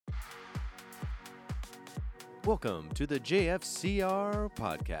Welcome to the JFCR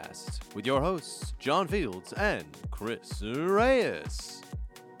podcast with your hosts, John Fields and Chris Reyes.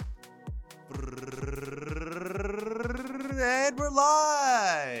 And we're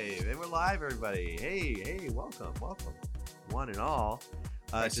live! Everybody. Hey, welcome. One and all.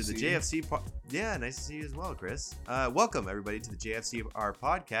 Nice to the see you. JFC. Yeah, nice to see you as well, Chris. Welcome, everybody, to the JFCR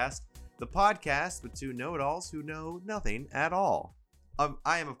podcast, the podcast with two know-it-alls who know nothing at all.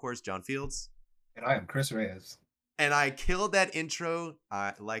 I am, of course, John Fields. And I am Chris Reyes. And I killed that intro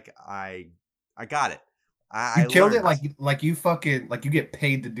I got it. You killed it learned. like you get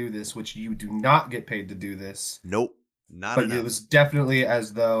paid to do this, which you do not get paid to do this. Nope. Not But enough. it was definitely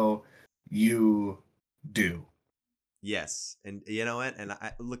as though you do. Yes, and you know what? And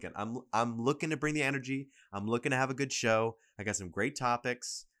I'm looking to bring the energy. I'm looking to have a good show. I got some great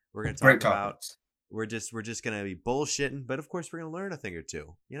topics. We're gonna talk Great about. topics. We're just gonna be bullshitting, but of course we're gonna learn a thing or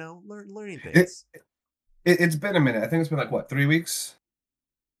two. You know, learning things. It's been a minute. I think it's been like 3 weeks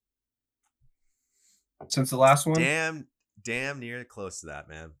since the last one. Damn near close to that,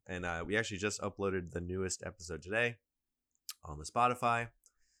 man. And we actually just uploaded the newest episode today on the Spotify.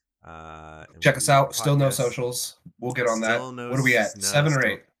 And Check we us do out. the Still no podcast. socials. We'll get on that. Still no What are we at? no 7 or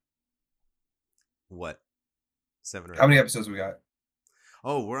still- 8? What? 7 or 8? How many episodes we got?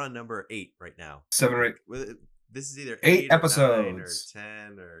 Oh, we're on number 8 right now. 7 or 8. This is either 8 8 episodes. or 9 or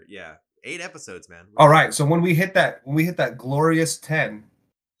 10 or 8 episodes, man. All right. So when we hit that glorious 10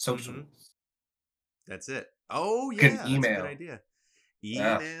 socials, Mhm. That's it. Oh yeah, Get an that's a email. good idea.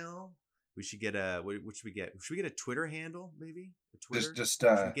 Yeah. Email. We should get a. What should we get? Should we get a Twitter handle? Maybe a Twitter.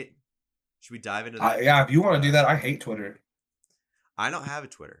 Should we dive into that? yeah, if you want to do that, I hate Twitter. I don't have a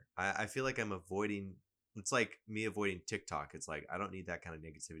Twitter. I feel like I'm avoiding. It's like me avoiding TikTok. It's like I don't need that kind of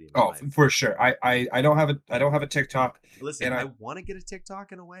negativity in my Oh, life. for sure. I don't have a TikTok. Listen, and I want to get a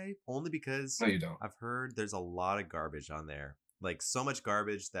TikTok in a way, only because No, you don't. I've heard there's a lot of garbage on there. Like so much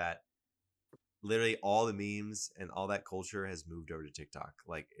garbage that literally all the memes and all that culture has moved over to TikTok.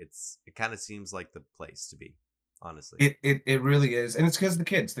 Like it kind of seems like the place to be, honestly. It really is, and it's because the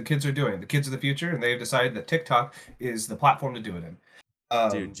kids are doing it. The kids of the future, and they've decided that TikTok is the platform to do it in.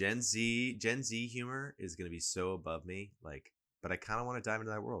 Dude, Gen Z humor is gonna be so above me. Like, but I kind of want to dive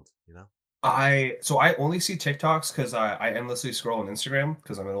into that world, you know? I only see TikToks because I endlessly scroll on Instagram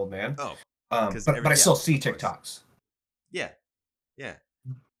because I'm an old man. Oh, but I still see TikToks. Yeah.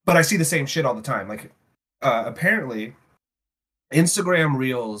 But I see the same shit all the time. Like, apparently, Instagram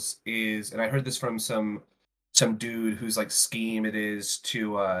Reels is, and I heard this from some dude whose like scheme it is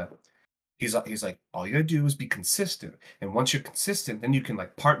to. He's like, all you gotta do is be consistent, and once you're consistent, then you can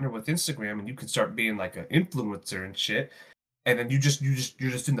like partner with Instagram, and you can start being like an influencer and shit. And then you're just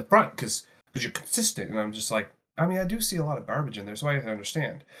in the front because you're consistent. And I'm just like, I mean, I do see a lot of garbage in there, so I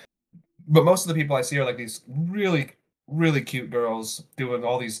understand. But most of the people I see are like these really, really cute girls doing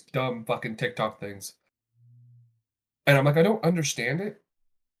all these dumb fucking TikTok things. And I'm like, I don't understand it,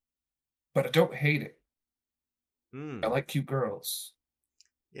 but I don't hate it. I like cute girls.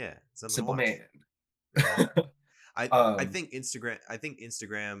 Yeah. Simple man. I think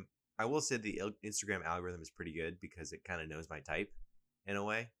Instagram. I will say the Instagram algorithm is pretty good because it kind of knows my type in a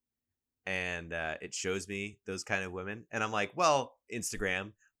way, and it shows me those kind of women. And I'm like, well,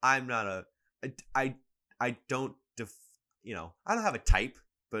 Instagram, I'm not I don't I don't have a type,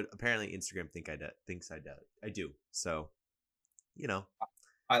 but apparently Instagram thinks I do. So, you know,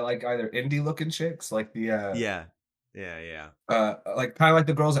 I like either indie looking chicks, like the yeah. like kind of like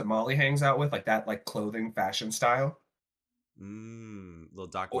the girls that Molly hangs out with, like that like clothing fashion style. Little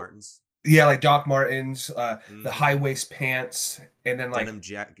Doc Martens. Yeah, like Doc Martens, the Mhm. high waist pants, and then like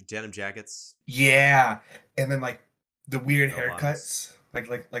denim jackets. yeah, and then like the weird No haircuts, like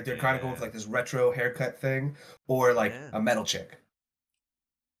they're kind of going Yeah. for like this retro haircut thing, or like Yeah. a metal chick.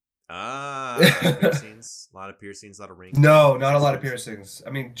 Piercings, a lot of piercings, a lot of rings. No, not a lot of piercings. I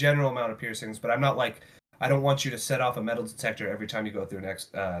mean, general amount of piercings, but I'm not like, I don't want you to set off a metal detector every time you go through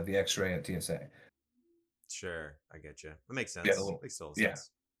the X-ray at TSA. Sure, I get you. That makes sense. Yeah, a little- Makes total yeah.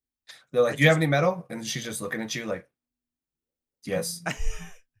 sense. They're like, I do you have just- any metal? And she's just looking at you like, yes.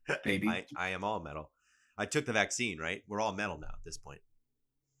 Maybe. I am all metal. I took the vaccine, right? We're all metal now at this point.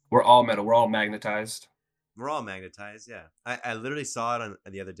 We're all metal. We're all magnetized. We're all magnetized, yeah. I literally saw it on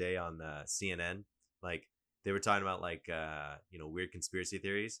the other day on CNN. Like they were talking about like weird conspiracy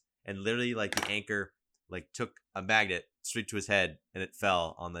theories, and literally like the anchor like took a magnet straight to his head and it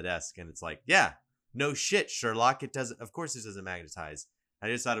fell on the desk, and it's like, yeah, no shit, Sherlock. It doesn't. Of course, it doesn't magnetize. I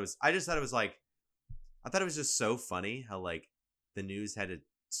just thought it was like, I thought it was just so funny how like the news had to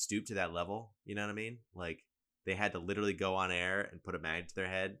stoop to that level. You know what I mean? Like they had to literally go on air and put a magnet to their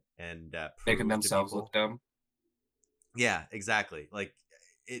head and prove Making to themselves people. look dumb. Yeah, exactly. Like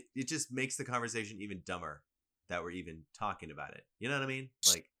it just makes the conversation even dumber that we're even talking about it. You know what I mean?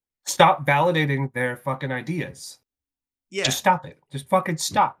 Like, Stop validating their fucking ideas. yeah, Just stop it. Just fucking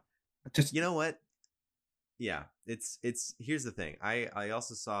stop. Just you know what? Yeah, it's here's the thing. I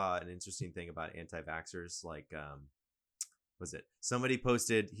also saw an interesting thing about anti-vaxxers. Like, was it somebody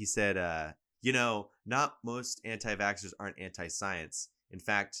posted? He said, not most anti-vaxxers aren't anti-science. In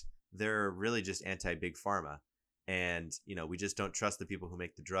fact, they're really just anti-big pharma, and we just don't trust the people who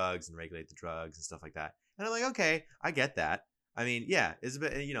make the drugs and regulate the drugs and stuff like that. And I'm like, okay, I get that. I mean, yeah, it's a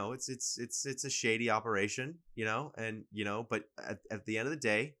bit, it's a shady operation, and but at the end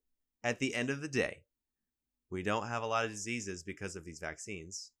of the day, we don't have a lot of diseases because of these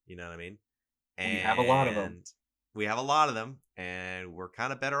vaccines. You know what I mean? we have a lot of them. And we have a lot of them, and we're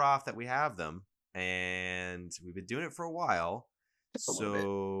kind of better off that we have them. And we've been doing it for a while.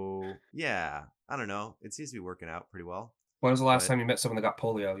 So, yeah, I don't know. It seems to be working out pretty well. When was the last time you met someone that got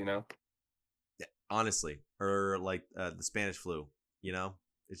polio, Yeah, honestly, or like the Spanish flu,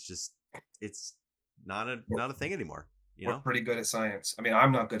 it's not a thing anymore. We're pretty good at science. I mean,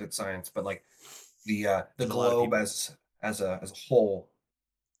 I'm not good at science, but like the globe as a whole,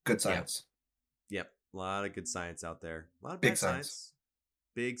 good science. Yep. A lot of good science out there. A lot of Big bad science.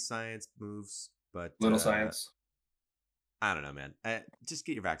 Big science moves, but Little science. I don't know, man. Just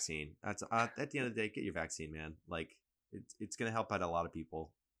get your vaccine. That's at the end of the day, get your vaccine, man. Like it's gonna help out a lot of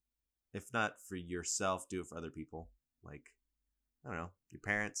people. If not for yourself, do it for other people. Like, I don't know, your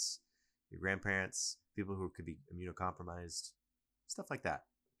parents, your grandparents, people who could be immunocompromised, stuff like that.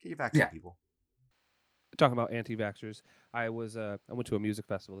 Get your vaccine, people. Talking about anti-vaxxers, I went to a music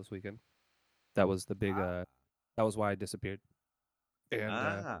festival this weekend. That was the big that was why I disappeared. And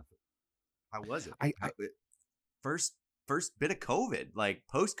how was it? I first bit of COVID, like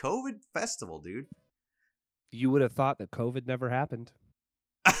post-COVID festival, dude. You would have thought that COVID never happened.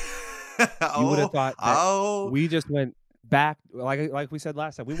 You would have thought that we just went back, like we said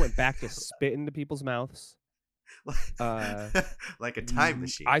last time, we went back to spit into people's mouths. Like a time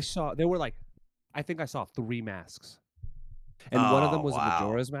machine. I think I saw 3 masks. And one of them was a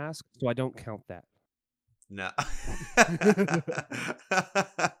Majora's mask, so I don't count that. No.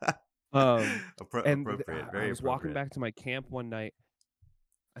 Appropriate. Very I was walking back to my camp one night.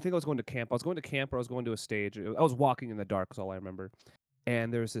 I think I was going to camp. I was going to camp or I was going to a stage. I was walking in the dark is all I remember.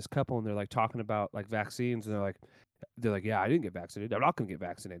 And there was this couple and they're like talking about like vaccines and they're like, yeah, I didn't get vaccinated. I'm not going to get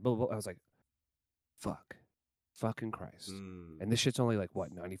vaccinated. Blah, blah, blah. I was like, fucking Christ. And this shit's only like,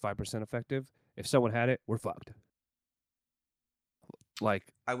 what, 95% effective? If someone had it, we're fucked. Like,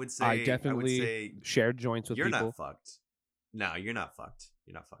 I would say, I definitely shared joints with people. You're not fucked. No, you're not fucked.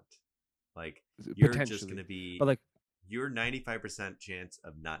 You're not fucked. Like, you're just going to be, but like, you're 95% chance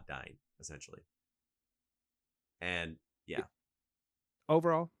of not dying, essentially. And yeah.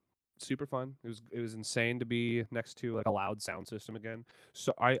 Overall, super fun. It was insane to be next to like a loud sound system again.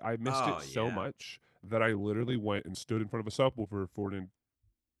 So I missed it so much that I literally went and stood in front of a subwoofer for an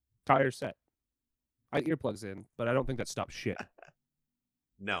entire set. I had earplugs in, but I don't think that stopped shit.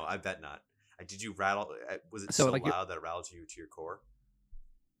 No, I bet not. Did you rattle? Was it so like loud that it rattled you to your core?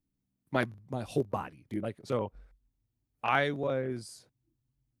 My whole body, dude. Like, so I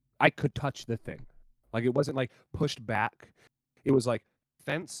could touch the thing. Like, it wasn't like pushed back. It was like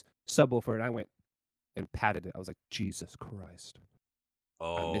fence, subwoofer, and I went and patted it. I was like, Jesus Christ.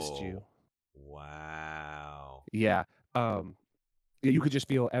 I missed you. Wow. Yeah. You could just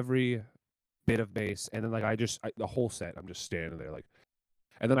feel every bit of bass, and then like the whole set, I'm just standing there like,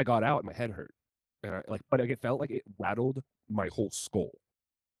 and then I got out and my head hurt, and but it felt like it rattled my whole skull.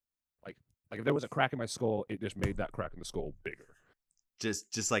 Like if there was a crack in my skull, it just made that crack in the skull bigger.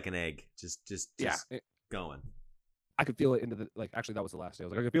 Just like an egg, just going. I could feel it into actually that was the last day. I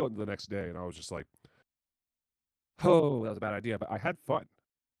could feel it the next day, and I was just like, oh, that was a bad idea, but I had fun.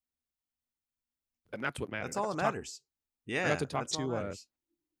 And that's what matters. That's all that matters. Yeah. I got to talk to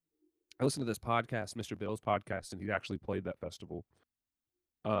I listened to this podcast, Mr. Bill's podcast, and he actually played that festival.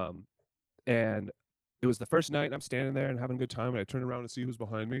 And it was the first night, and I'm standing there and having a good time, and I turn around and see who's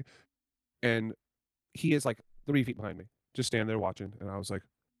behind me. And he is like 3 feet behind me, just standing there watching. And I was like,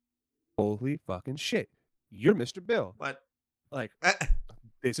 holy fucking shit. You're Mr. Bill. What? Like,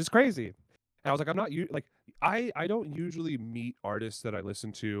 this is crazy. And I was like, I'm not I don't usually meet artists that I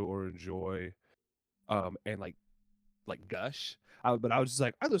listen to or enjoy, and like gush. But I was just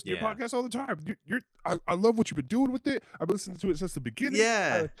like, I listen to your podcast all the time. I love what you've been doing with it. I've been listening to it since the beginning.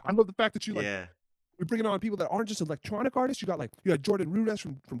 Yeah. I love the fact that you you're bringing on people that aren't just electronic artists. You had Jordan Rudess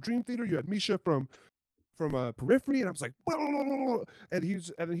from Dream Theater. You had Misha from Periphery, and I was like, and he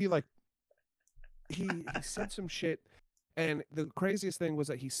said some shit And the craziest thing was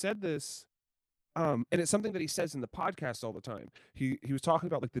that he said this, and it's something that he says in the podcast all the time. He was talking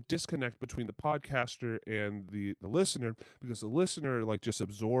about like the disconnect between the podcaster and the listener, because the listener like just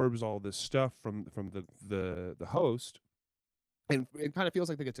absorbs all this stuff from the host, and it kind of feels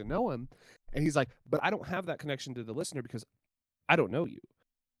like they get to know him. And he's like, but I don't have that connection to the listener because I don't know you.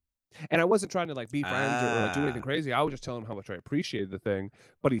 And I wasn't trying to like be friends or like do anything Ah, crazy. I was just telling him how much I appreciated the thing.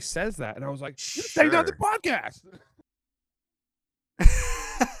 But he says that, and I was like, "You stayed on the sure. podcast."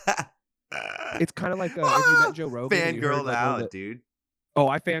 It's kind of like if you met Joe Rogan and you heard Fangirled like one of the. out, dude. Oh,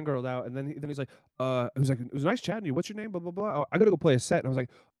 I fangirled out, and then he's like, it was nice chatting to you. What's your name? Blah blah blah. Oh, I gotta go play a set, and I was like,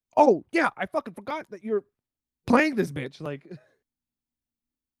 oh yeah, I fucking forgot that you're playing this bitch. Like,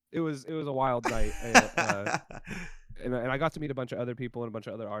 it was a wild night, and I got to meet a bunch of other people and a bunch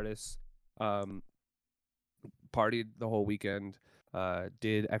of other artists. Partied the whole weekend.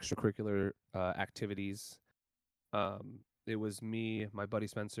 Did extracurricular activities. It was me, my buddy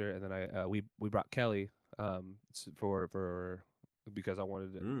Spencer, and then we brought Kelly for because I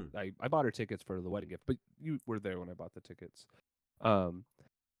wanted to. Mm, I bought her tickets for the wedding gift, but you were there when I bought the tickets. And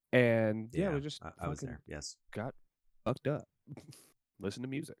yeah, yeah, we just I was fucking there. Yes. got fucked up. Listen to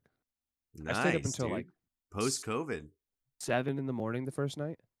music. I stayed up Nice, until dude. like Post COVID. 7 in the morning the first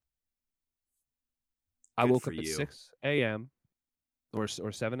night. I Good woke for up at you. 6 a.m. or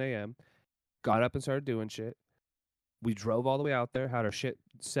 7 a.m. Got up and started doing shit. We drove all the way out there, had our shit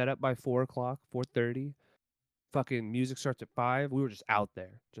set up by 4 o'clock, 4:30. Fucking music starts at 5. We were just out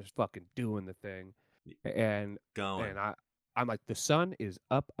there, just fucking doing the thing. And Going. I'm like, the sun is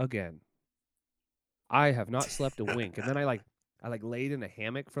up again. I have not slept a wink. And then I laid in a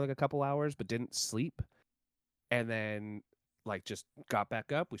hammock for like a couple hours, but didn't sleep. And then like just got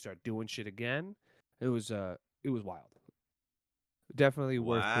back up. We started doing shit again. It was wild. Definitely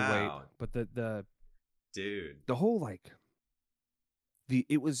worth the wait. Wow, But the dude. whole like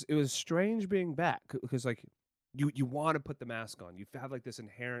it was strange being back, because like you want to put the mask on. You have like this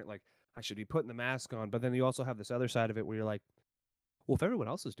inherent like, I should be putting the mask on, but then you also have this other side of it where you're like, well, if everyone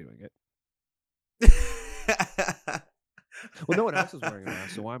else is doing it, well, no one else is wearing a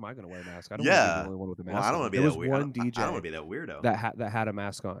mask, so why am I going to wear a mask? I don't want to be the Yeah. only one with a Well, mask I don't on. want to be There that was weird. one I don't want to DJ be that weirdo. that had a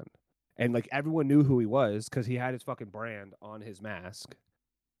mask on, and like everyone knew who he was because he had his fucking brand on his mask.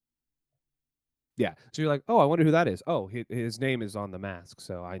 Yeah, so you're like, oh, I wonder who that is. Oh, his name is on the mask,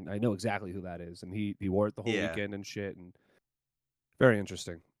 so I know exactly who that is, and he wore it the whole Yeah. weekend and shit, and very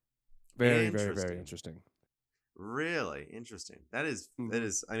interesting, very very very Interesting. interesting. Really interesting. That is.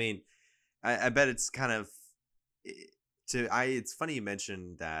 Mhm. I mean, I bet it's kind of. It's funny you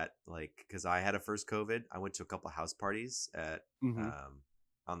mentioned that, like, because I had a first COVID. I went to a couple of house parties at Mhm.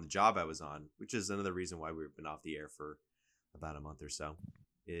 on the job I was on, which is another reason why we've been off the air for about a month or so.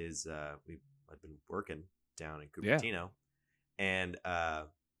 Is I've been working down in Yeah. Cupertino, and I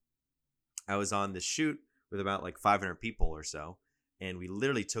was on this shoot with about like 500 people or so, and we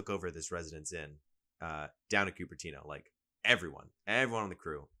literally took over this Residence Inn down in Cupertino, like everyone on the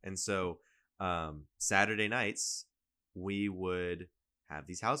crew. And so Saturday nights we would have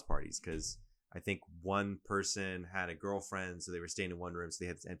these house parties because I think one person had a girlfriend, so they were staying in one room, so they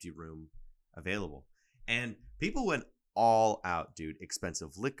had this empty room available, and people went all out, dude.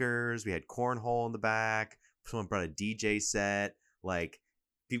 Expensive liquors. We had cornhole in the back. Someone brought a DJ set. Like,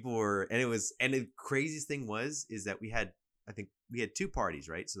 people were, and the craziest thing is that I think we had 2 parties,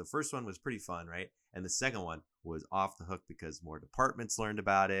 right? So the first one was pretty fun, right? And the second one was off the hook because more departments learned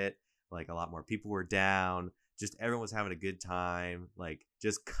about it. Like, a lot more people were down. Just everyone was having a good time. Like,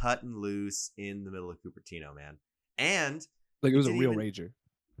 just cutting loose in the middle of Cupertino, man. And Like it was a real even, rager.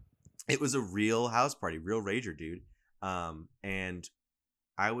 it was a real house party, real rager, dude. And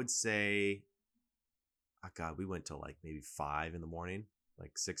I would say, oh God, we went till like maybe 5 in the morning,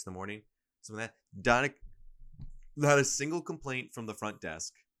 like 6 in the morning, something like that. Not a single complaint from the front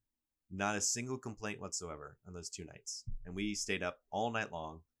desk, not a single complaint whatsoever on those 2 nights. And we stayed up all night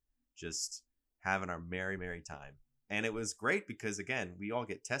long, just having our merry, merry time. And it was great because, again, we all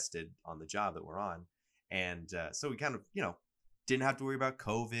get tested on the job that we're on. And so we kind of, didn't have to worry about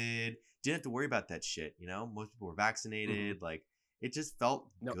COVID, didn't have to worry about that shit. Most people were vaccinated. Mhm. Like, it just felt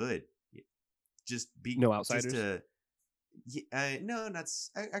No, good. Just be no outsiders. no,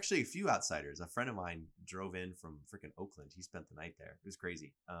 that's actually a few outsiders. A friend of mine drove in from freaking Oakland. He spent the night there. It was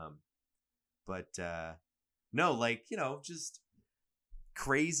crazy. But no, like, just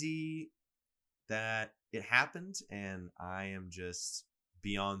crazy that it happened, and I am just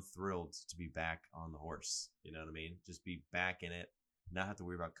beyond thrilled to be back on the horse. You know what I mean? Just be back in it, not have to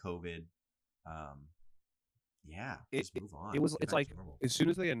worry about COVID. Yeah, just move on. It's Get back like to normal. as soon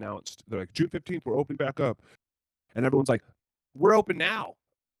as they announced they're like June 15th we're opening back up, and everyone's like, "We're open now.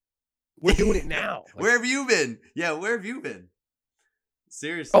 We're doing it now." Like, Where have you been? Yeah, where have you been?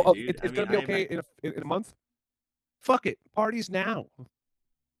 Seriously, oh, dude. it's gonna be okay in a month. Fuck it, parties now.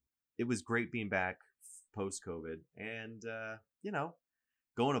 It was great being back post COVID, and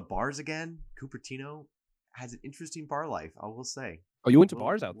going to bars again. Cupertino has an interesting bar life, I will say. Oh, you went to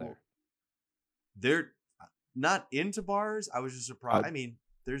bars out there? They're not into bars. I was just surprised. I mean,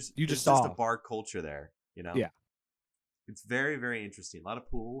 there's just a bar culture there, Yeah. It's very, very interesting. A lot of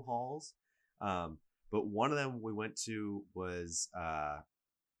pool halls. But one of them we went to was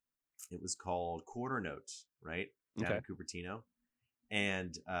it was called Quarter Note, right? Down in Cupertino.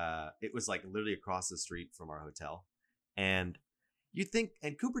 And it was like literally across the street from our hotel. And you think,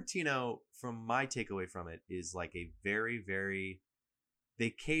 and Cupertino, from my takeaway from it, is like a very, very, they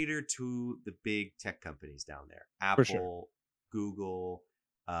cater to the big tech companies down there. Apple, Google,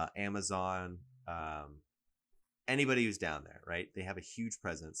 Amazon, anybody who's down there, right? They have a huge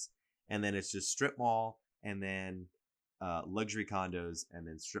presence. And then it's just strip mall, and then luxury condos, and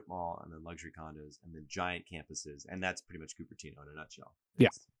then strip mall, and then luxury condos, and then giant campuses. And that's pretty much Cupertino in a nutshell. Yeah.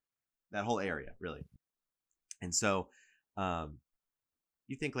 That whole area, really. And so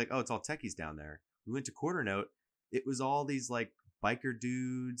you think like, oh, it's all techies down there. We went to Quarter Note. It was all these like biker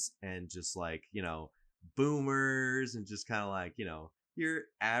dudes and just like, boomers and just kind of like, your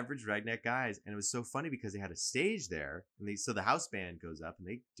average redneck guys. And it was so funny because they had a stage there, and so the house band goes up and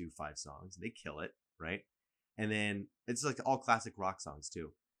they do 5 songs and they kill it, right? And then it's like all classic rock songs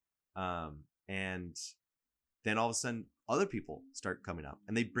too. And then all of a sudden other people start coming up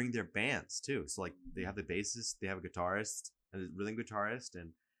and they bring their bands too. So like they have the bassist, they have a guitarist, and a rhythm guitarist,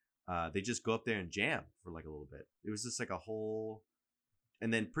 and they just go up there and jam for like a little bit. It was just like a whole,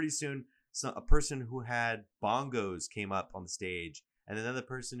 and then pretty soon a person who had bongos came up on the stage, and another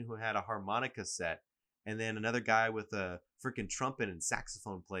person who had a harmonica set, and then another guy with a freaking trumpet and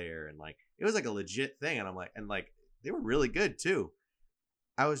saxophone player, and like it was like a legit thing. And I'm like, and like they were really good too.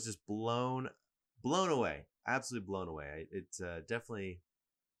 I was just blown away, absolutely blown away. It's definitely,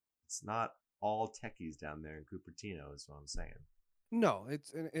 it's not all techies down there in Cupertino, is what I'm saying. No,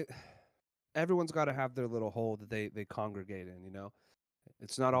 everyone's got to have their little hole that they congregate in.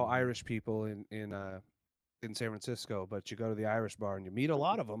 It's not all Irish people in San Francisco, but you go to the Irish bar and you meet a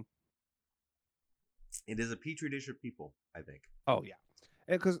lot of them. It is a petri dish of people, I think. Oh yeah,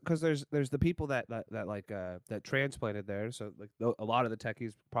 because there's the people that transplanted there. So like a lot of the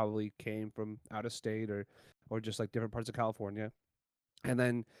techies probably came from out of state or just like different parts of California. And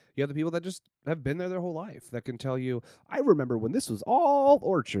then you have the people that just have been there their whole life that can tell you, I remember when this was all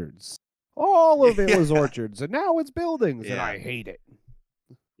orchards. All of it was orchards, and now it's buildings, and I hate it.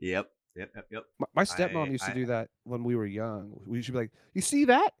 Yep. My stepmom used to do that when we were young. We used to be like, you see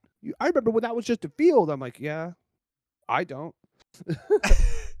that? I remember when that was just a field. I'm like, yeah, I don't.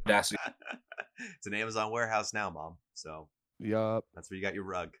 It's an Amazon warehouse now, Mom. So yup, that's where you got your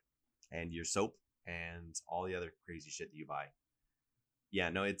rug and your soap and all the other crazy shit that you buy. Yeah,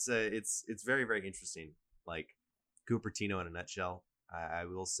 no, it's very, very interesting. Like Cupertino in a nutshell. I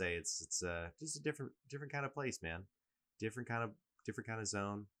will say it's just a different kind of place, man. Different kind of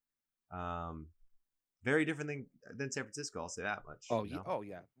zone. Very different than San Francisco. I'll say that much. Oh yeah, oh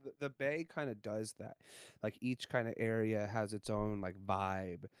yeah. The Bay kind of does that. Like each kind of area has its own like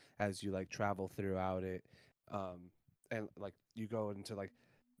vibe as you like travel throughout it. And like you go into like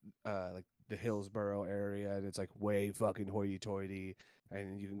the Hillsborough area, and it's like way fucking hoity-toity.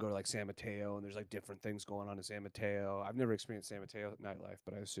 And you can go to like San Mateo, and there's like different things going on in San Mateo. I've never experienced San Mateo nightlife,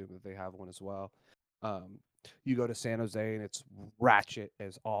 but I assume that they have one as well. You go to San Jose, and it's ratchet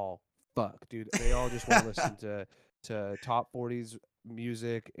as all fuck, dude. They all just want to listen to top 40s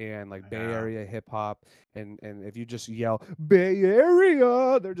music and like Bay Area hip hop. And if you just yell Bay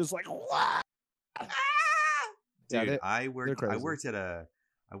Area, they're just like, what? Dude, yeah, I worked at a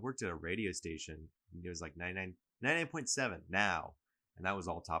radio station. It was like 99.7 now. And that was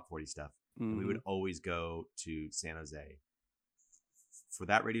all top 40 stuff. And we would always go to San Jose for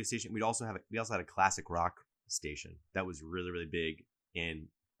that radio station. We also had a classic rock station that was really, really big in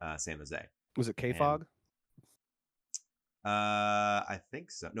San Jose. Was it K-Fog? I think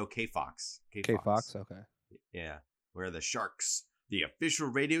so. No, K-Fox. K-Fox, okay. Yeah, we're the Sharks, the official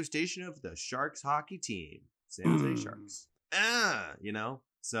radio station of the Sharks hockey team, San Jose Sharks.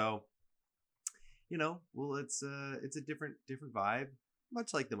 So, well, it's a different vibe,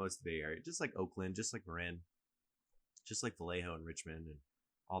 much like the most of the Bay Area, just like Oakland, just like Marin, just like Vallejo and Richmond and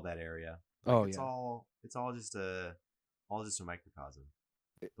all that area. Like, it's all just a microcosm.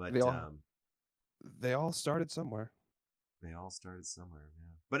 But they all started somewhere. Yeah.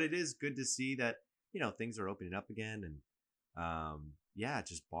 But it is good to see that things are opening up again, and yeah,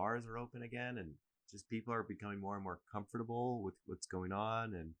 just bars are open again, and just people are becoming more and more comfortable with what's going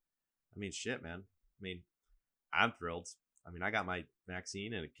on. And I mean, shit, man. I mean, I'm thrilled. I mean, I got my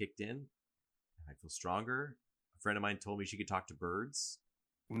vaccine and it kicked in, and I feel stronger. A friend of mine told me she could talk to birds,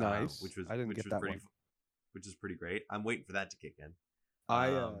 Nice. which was I didn't get that one. which is pretty great. I'm waiting for that to kick in.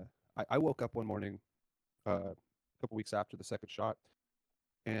 I woke up one morning, a couple weeks after the second shot,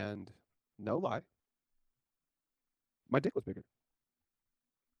 and no lie, my dick was bigger.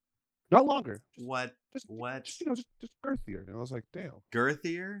 Not longer. What? Just What? just girthier. And I was like, damn.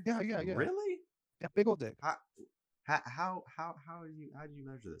 Girthier? Yeah. Really? Yeah, big old dick. How do you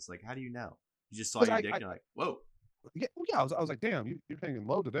measure this? Like, how do you know? You just saw 'Cause your dick and you're like, whoa. Yeah, I was like, damn, you're hanging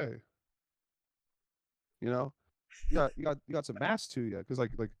low today. You know, you got some mass to you, because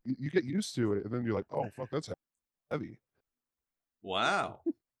like you get used to it, and then you're like, oh fuck, that's heavy. Wow.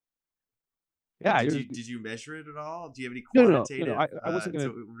 Yeah. Did you measure it at all? Do you have any No. quantitative I wasn't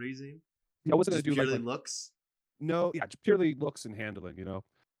gonna. reasoning? I wasn't gonna Just do purely like looks. no. Yeah, just purely looks and handling. It's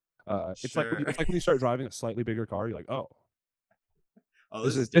like Sure. it's like when you start driving a slightly bigger car, you're like, oh, Oh,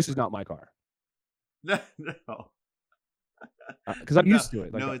 this is different. not my car, No. because I'm used to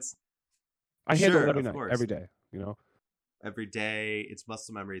it. Like, no, it's I handle sure, it every of night, course. every day. Every day. It's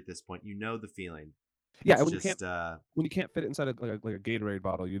muscle memory at this point. You know the feeling. Yeah, It's and just when you can't fit it inside like a Gatorade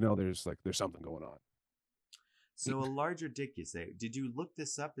bottle, there's something going on. so a larger dick, you say. Did you look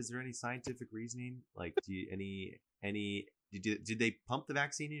this up? Is there any scientific reasoning? Like, do you did they pump the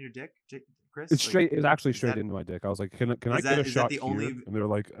vaccine in your dick, Chris? It's Like, straight. It was actually is straight that- into my dick. I was like, can I is get a that shot the here? only- And they were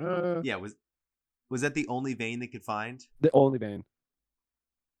like, Yeah, was that the only vein they could find? the only vein.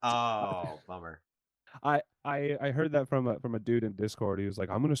 Oh, bummer. I heard that from a dude in Discord. He was like,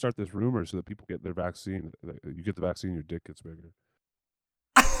 I'm gonna start this rumor so that people get their vaccine. You get the vaccine, your dick gets bigger.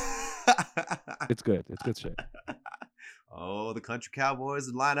 It's good. It's good shit. Oh, the country cowboys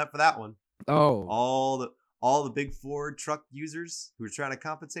would line up for that one. Oh, All the big Ford truck users who are trying to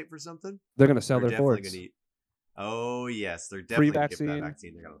compensate for something. they're gonna sell They're their definitely Fords. gonna eat. Oh yes, they're Free definitely gonna get that vaccine.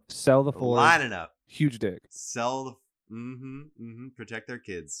 vaccine. They're gonna Sell the Ford. lining up. Huge dick. Sell the protect their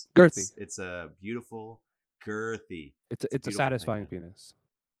kids. Girthy. It's a beautiful girthy. It's a beautiful satisfying thing, penis.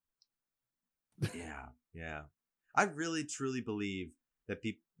 Yeah. I really truly believe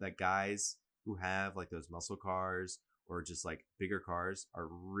that guys who have like those muscle cars or just like bigger cars are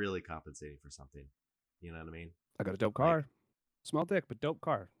really compensating for something. You know what I mean? I got a dope car. Small dick, but dope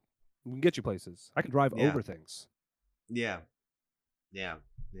car. We can get you places. I can drive Yeah. over things. Yeah.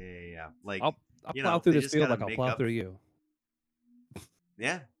 Like I'll you plow know, through they this just field gotta like I'll make plow up- through you.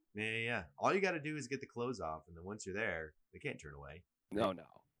 Yeah. All you got to do is get the clothes off, and then once you're there, they can't turn away. No.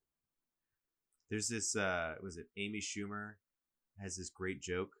 There's this was it Amy Schumer has this great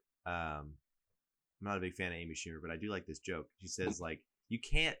joke. I'm not a big fan of Amy Schumer, but I do like this joke. She says like, you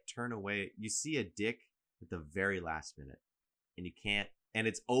can't turn away. You see a dick at the very last minute, and you can't, and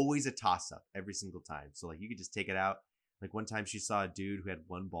it's always a toss up every single time. So like you could just take it out. Like one time she saw a dude who had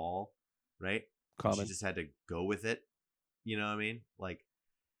one ball, right? And Common. she just had to go with it. You know what I mean? Like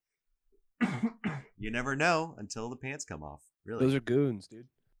you never know until the pants come off. Really. Those are goons, dude.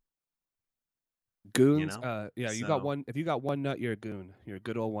 Goons. You know? Yeah. You So- got one. If you got one nut, you're a goon. You're a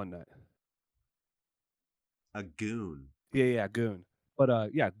good old one nut. A goon. Yeah, goon.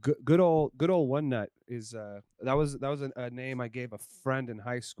 But yeah, good old one nut is that was a name I gave a friend in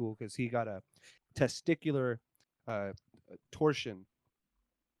high school because he got a testicular torsion.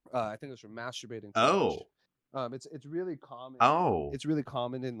 I think it was from masturbating. Too much. It's really common. Oh. It's really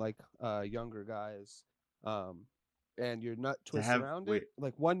common in like younger guys. And your nut twists have- around wait. it.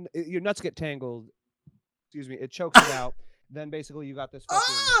 Like your nuts get tangled. Excuse me. It chokes it out. Then basically you got this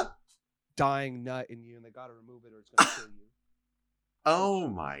fucking dying nut in you, and they gotta remove it or it's gonna kill you. Oh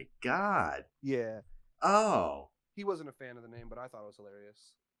my god. Yeah. Oh. He wasn't a fan of the name, but I thought it was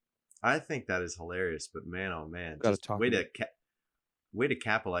hilarious. I think that is hilarious, but man, oh man, Gotta just talk way about to way to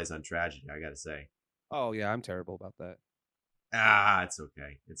capitalize on tragedy. I gotta say. Oh yeah, I'm terrible about that. It's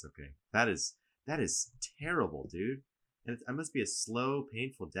okay. It's okay. That is terrible, dude. And it must be a slow,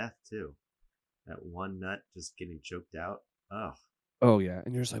 painful death too. That one nut just getting choked out. Ugh. Oh yeah,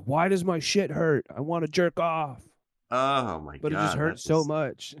 and you're just like, why does my shit hurt? I want to jerk off, Oh my god. but it just hurts so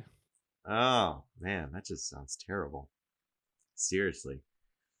much. Oh man, that just sounds terrible. Seriously.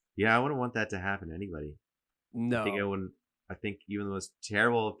 Yeah, I wouldn't want that to happen to anybody. No. I think even the most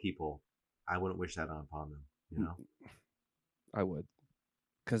terrible of people, I wouldn't wish that upon them. You know. I would,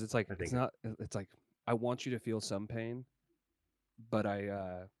 because it's like I it's think- not. It's like I want you to feel some pain, but I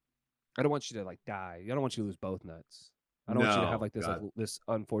don't want you to like die. I don't want you to lose both nuts. I don't want you to have No, like this God. this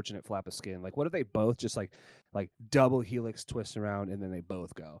unfortunate flap of skin. Like, what if they both just like double helix twist around and then they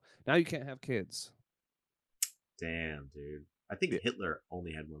both go? Now you can't have kids. Damn, dude. I think Yeah. Hitler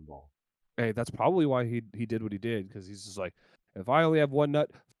only had one ball. Hey, that's probably why he did what he did, because he's just like, if I only have one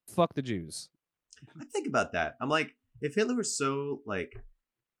nut, fuck the Jews. I think about that. I'm like, if Hitler was so like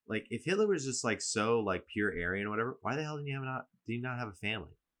if Hitler was just like so like pure Aryan or whatever, why the hell did you not have a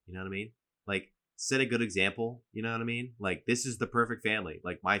family? You know what I mean? Like, set a good example. You know what I mean? Like, this is the perfect family.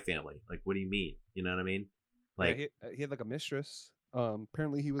 Like my family. Like, what do you mean? You know what I mean? Like, Yeah, he had like a mistress.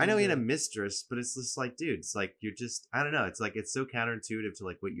 Apparently he was. I know he had a into- mistress, but it's just like, dude, it's like you're just, I don't know. It's like, it's so counterintuitive to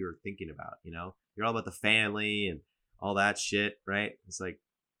like what you're thinking about. You know, you're all about the family and all that shit, right? It's like,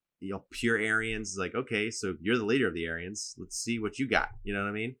 pure Aryans is like, okay, so you're the leader of the Aryans. Let's see what you got. You know what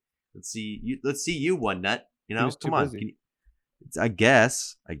I mean? Let's see you one nut. You He know, was too come on. busy. I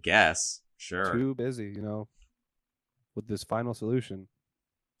guess, sure. Too busy, with this final solution.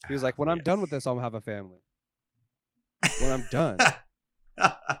 He was like, when I'm Yeah. done with this, I'll have a family. When I'm done.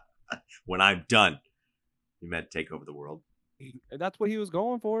 When I'm done, you meant take over the world. And that's what he was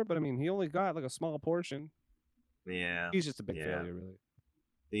going for, but I mean, he only got like a small portion. Yeah, He's just a big Yeah. failure, really.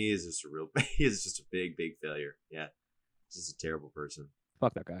 he is just a real. He is just a big failure. Yeah, just a terrible person.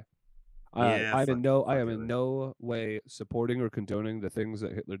 Fuck that guy. Yeah, I am in no, I fuck am in Hitler. no way supporting or condoning the things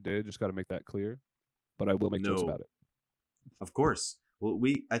that Hitler did. Just got to make that clear. But I will make jokes No. about it. Of course. Well,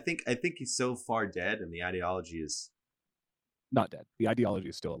 I think he's so far dead, and the ideology is Not dead. The ideology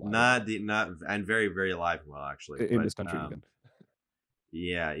is still alive. not and very alive and well, actually. in But, this country even.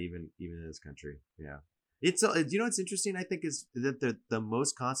 Yeah, even in this country. Yeah. It's you know what's interesting, I think, is that the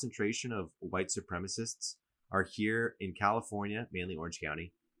most concentration of white supremacists are here in California, mainly Orange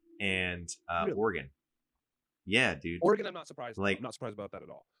County, and Really? Oregon. Yeah, dude. Oregon, I'm not surprised. Like- I'm not surprised about that at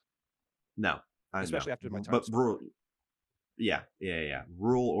all. No, Especially no. after my time. But spent rural, yeah.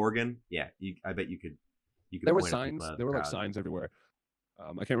 Rural Oregon, yeah. I bet you could. there were point at people signs. out of There the were like crowd. signs everywhere. I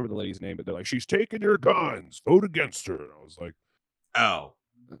can't remember the lady's name, but they're like, "She's taking your guns. Vote against her." And I was like, Oh,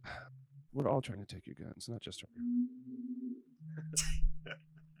 "We're all trying to take your guns, not just her."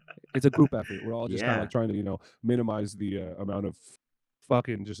 It's a group effort. We're all just kind of Yeah. like trying to, minimize the amount of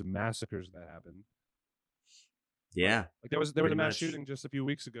fucking just massacres that happen. yeah. Like there was a Pretty mass much. shooting just a few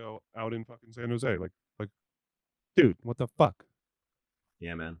weeks ago out in fucking San Jose. Like, dude, what the fuck?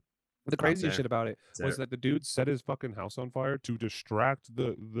 Yeah, man. But the craziest there. shit about it It's was there. that the dude set his fucking house on fire to distract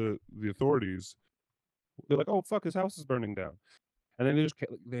the authorities. They're like, "Oh fuck, his house is burning down," and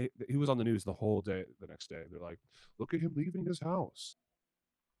then he was on the news the whole day. The next day, they're like, "Look at him leaving his house.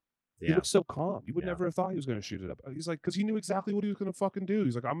 He Yeah. looks so calm. You would Yeah. never have thought he was going to shoot it up." He's like, because he knew exactly what he was going to fucking do.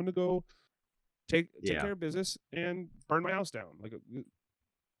 He's like, "I'm going to go take Yeah. care of business and burn my house down." Like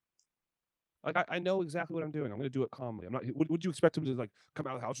I know exactly what I'm doing. I'm going to do it calmly. I'm not. Would you expect him to like come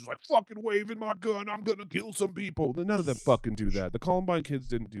out of the house just like fucking waving my gun? I'm going to kill some people. None of them fucking do that. The Columbine kids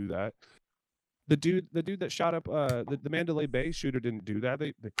didn't do that. The dude that shot up the Mandalay Bay shooter didn't do that.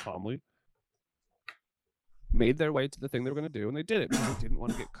 They calmly made their way to the thing they were going to do, and they did it because they didn't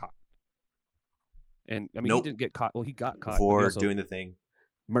want to get caught. And I mean, Nope. he didn't get caught. Well, he got caught but he Before also doing the thing.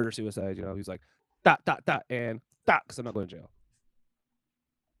 murder suicide. He's like dot and dot because I'm not going to jail.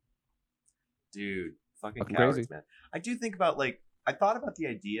 Dude, fucking Fucking cowards, crazy. man. I do think about I thought about the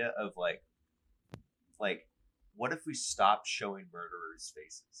idea of like what if we stopped showing murderers'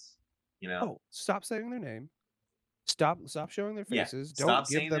 faces? You know? Oh, stop saying their name. Stop showing their Yeah. faces. Don't Stop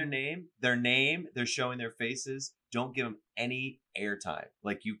give saying them their name. They're showing their faces. Don't give them any airtime.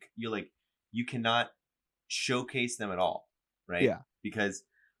 Like you cannot showcase them at all, right? Yeah. Because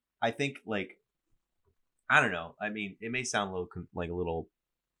I think I don't know. I mean, it may sound a little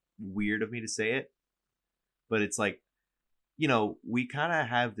weird of me to say it, but it's like, we kind of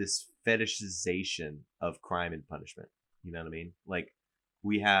have this fetishization of crime and punishment. You know what I mean? Like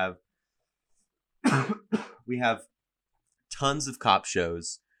we have tons of cop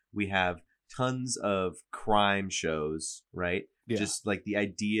shows. We have tons of crime shows, right? Yeah. Just like the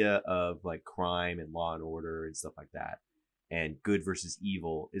idea of like crime and law and order and stuff like that, and good versus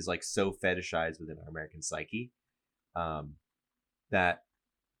evil is like so fetishized within our American psyche, that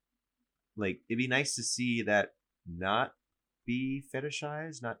like it'd be nice to see that not be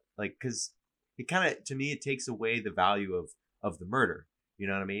fetishized, not like, because it kind of, to me, it takes away the value of the murder. You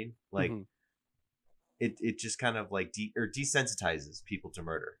know what I mean? Like Mhm. it just kind of like desensitizes people to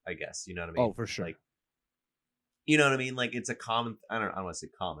murder, I guess. You know what I mean? Oh, for sure. Like, you know what I mean? Like it's a common, I don't want to say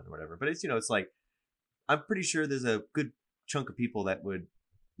common or whatever, but it's, it's like, I'm pretty sure there's a good chunk of people that would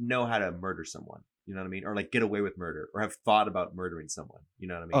know how to murder someone. You know what I mean? Or like get away with murder, or have thought about murdering someone. You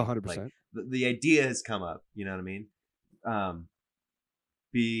know what I mean? 100%. Like the idea has come up. You know what I mean? and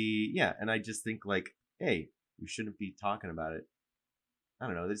I just think like, hey, we shouldn't be talking about it. I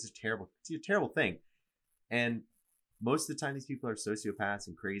don't know. This is terrible. It's a terrible thing. And most of the time, these people are sociopaths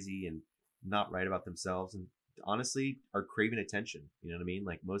and crazy and not right about themselves, and honestly are craving attention. You know what I mean?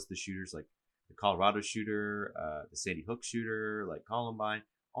 Like most of the shooters, like the Colorado shooter, the Sandy Hook shooter, like Columbine,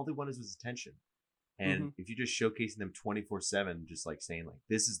 all they wanted was attention. And if you're just showcasing them 24/7, just like saying like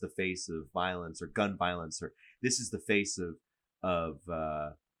this is the face of violence or gun violence, or this is the face of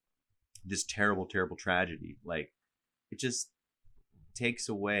this terrible, terrible tragedy, like it just takes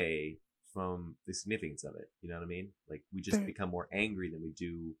away from the significance of it. You know what I mean? Like we just become more angry than we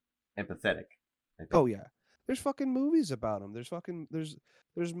do empathetic. I think. Oh yeah, there's fucking movies about him. There's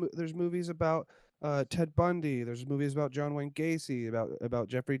movies about Ted Bundy. There's movies about John Wayne Gacy, about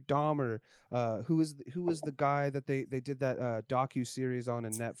Jeffrey Dahmer. Who was the guy that they did that docu series on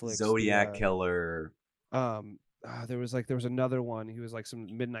in Netflix? Zodiac Killer. There was another one. He was like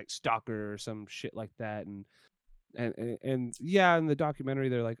some midnight stalker or some shit like that, and yeah, in the documentary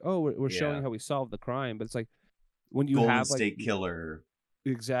they're like, oh, we're showing how we solved the crime, but it's like when you Golden have like State Killer.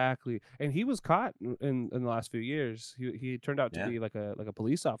 Exactly, and he was caught in the last few years. He turned out to be like a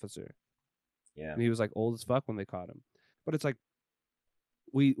police officer. Yeah, and he was like old as fuck when they caught him. But it's like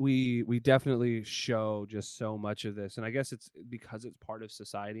we definitely show just so much of this, and I guess it's because it's part of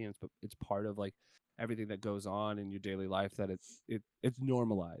society and it's part of like everything that goes on in your daily life that it's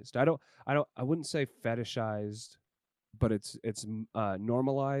normalized. I wouldn't say fetishized, but it's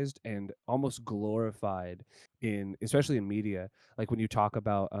normalized and almost glorified especially in media. Like when you talk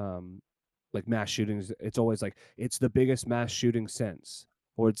about like mass shootings, it's always like it's the biggest mass shooting since,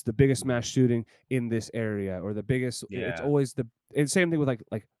 or it's the biggest mass shooting in this area, or the biggest. It's always and same thing with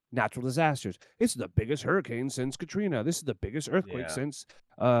like natural disasters. It's the biggest hurricane since Katrina. This is the biggest earthquake since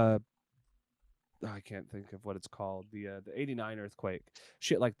I can't think of what it's called, the '89 earthquake,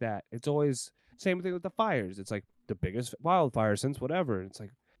 shit like that. It's always same thing with the fires. It's like the biggest wildfire since whatever. It's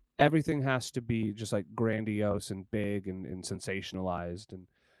like everything has to be just like grandiose and big and sensationalized, and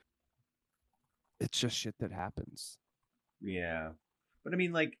it's just shit that happens. Yeah, but I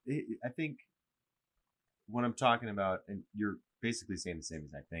mean, like I think what I'm talking about, and you're basically saying the same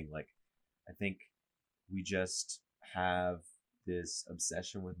exact thing. Like I think we just have this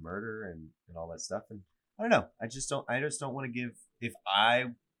obsession with murder and all that stuff, and I don't know. I just don't want to give. If I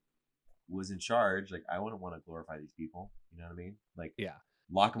was in charge, like I wouldn't want to glorify these people. You know what I mean? Like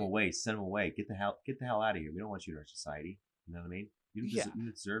lock them away, send them away, get the hell out of here. We don't want you in our society. You know what I mean? You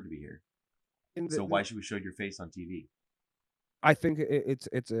deserve to be here. So why should we show your face on TV? I think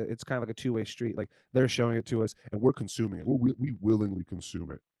it's kind of like a two-way street. Like they're showing it to us, and we're consuming it. We willingly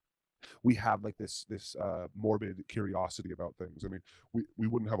consume it. We have like this morbid curiosity about things. I mean, we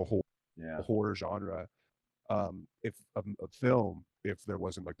wouldn't have a whole horror genre if a film if there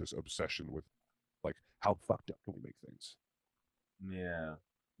wasn't like this obsession with like how fucked up can we make things. Yeah.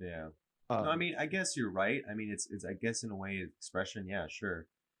 No, I mean, I guess you're right. I mean, it's I guess in a way expression. Yeah, sure.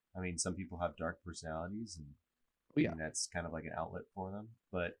 I mean, some people have dark personalities, and I mean, that's kind of like an outlet for them.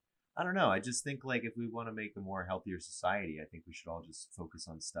 But I don't know. I just think like if we want to make a more healthier society, I think we should all just focus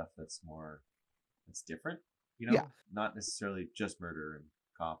on stuff that's different. You know, not necessarily just murder and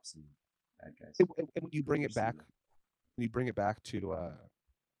cops and bad guys. And when you bring it back, to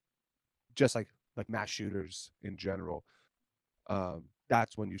just like mass shooters in general,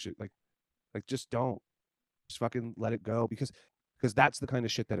 that's when you should like just fucking let it go, because that's the kind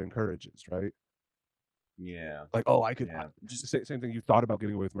of shit that encourages, right? Yeah. Like, oh, I could just same thing. You thought about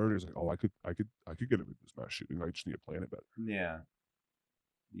getting away with murders. Like, oh, I could get away with this mass shooting. I just need to plan it better. Yeah.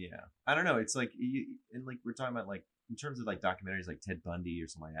 I don't know. It's like, and like we're talking about like in terms of like documentaries like Ted Bundy or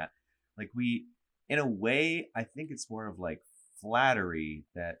something like that. Like in a way, I think it's more of like flattery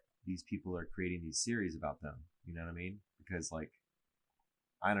that these people are creating these series about them. You know what I mean? Because like,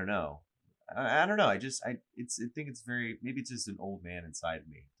 I don't know. I don't know. I think it's very, maybe it's just an old man inside of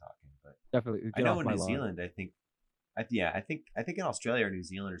me talking, but definitely. I know in New Zealand, I think in Australia or New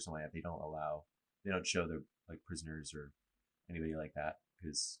Zealand or something like that, they don't show their like prisoners or anybody like that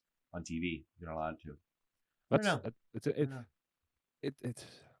because on TV you're not allowed to. I don't know.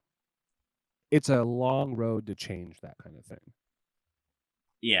 It's a long road to change that kind of thing.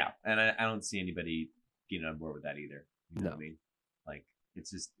 Yeah, and I don't see anybody getting on board with that either. You know what I mean? Like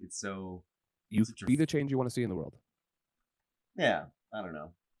it's so. You be the change you want to see in the world. Yeah, I don't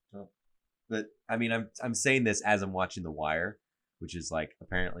know. So, but I mean, I'm saying this as I'm watching The Wire, which is like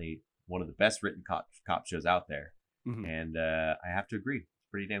apparently one of the best written cop shows out there, and I have to agree, it's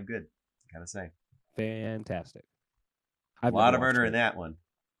pretty damn good. Kind of say. Fantastic. A lot of murder in that one.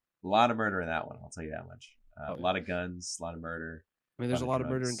 I'll tell you that much. A lot of guns, a lot of murder. I mean, there's a lot of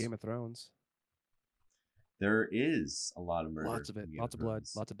murder in drugs. Game of Thrones. There is a lot of murder. Lots of it. in Game Lots of blood.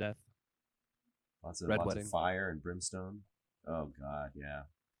 Thrones. Lots of death. Lots of Red lots wedding. of fire and brimstone. Oh God, yeah.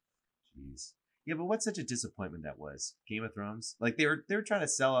 Jeez. Yeah, but what such a disappointment that was. Game of Thrones. Like they were trying to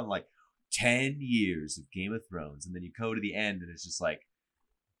sell on like 10 years of Game of Thrones, and then you go to the end and it's just like,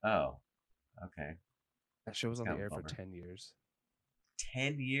 oh, okay. That show was on the Kinda air for bummer. 10 years.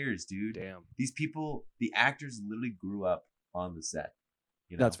 10 years, dude. Damn. These people, the actors literally grew up on the set.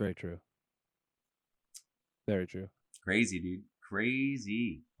 You know? That's very true. Very true. Crazy, dude.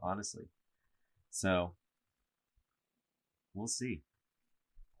 Crazy, honestly. So, we'll see.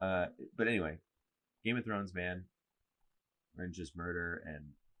 But anyway, Game of Thrones, man. We're in just murder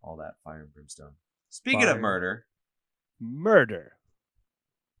and all that fire and brimstone. Speaking of Fire. murder.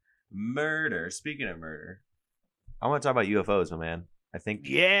 Murder. Speaking of murder. I want to talk about UFOs, my man. I think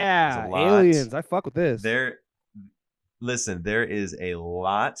Yeah. there's a lot Aliens. I fuck with this. Listen, there is a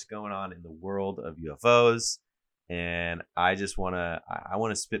lot going on in the world of UFOs, and I just want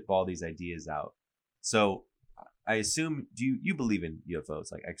to spitball these ideas out. So, I assume you believe in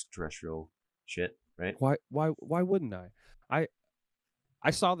UFOs, like extraterrestrial shit, right? Why wouldn't I? I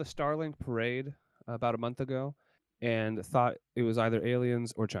saw the Starlink parade about a month ago and thought it was either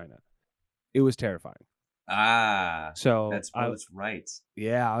aliens or China. It was terrifying. Ah, So that's right.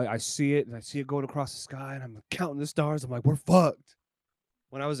 Yeah, I see it, and I see it going across the sky, and I'm counting the stars. I'm like, we're fucked.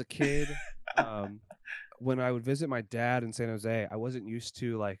 When I was a kid, when I would visit my dad in San Jose, I wasn't used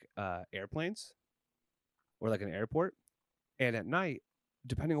to like airplanes or like an airport. And at night,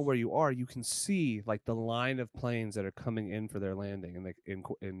 depending on where you are, you can see like the line of planes that are coming in for their landing and like in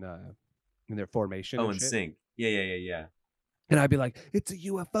their formation. Oh, and in shit. sync. Yeah. And I'd be like, it's a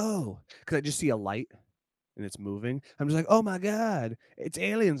UFO, because I just see a light and it's moving. I'm just like, oh my God, it's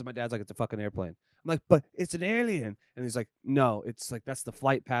aliens. And my dad's like, it's a fucking airplane. I'm like, but it's an alien. And he's like, no, it's like, that's the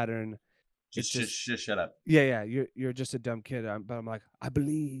flight pattern. Just shut up. Yeah. You're just a dumb kid. But I'm like, I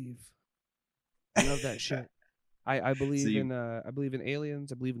believe. I love that shit. I believe I believe in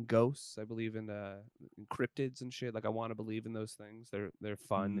aliens. I believe in ghosts. I believe in cryptids and shit. Like I want to believe in those things. They're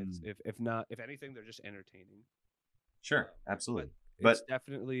fun. It's if anything, they're just entertaining. Sure, absolutely. But it's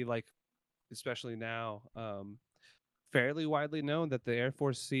definitely like, especially now, fairly widely known that the Air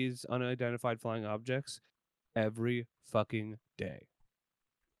Force sees unidentified flying objects every fucking day.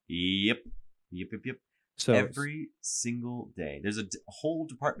 Yep. So every single day, there's a whole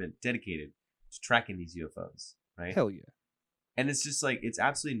department dedicated to tracking these UFOs, right? Hell yeah. And it's just like, it's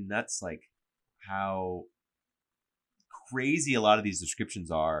absolutely nuts, like how crazy a lot of these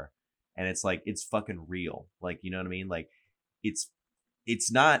descriptions are. And it's like, it's fucking real. Like, you know what I mean? Like it's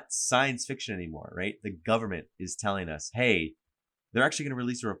not science fiction anymore, right? The government is telling us, hey, they're actually going to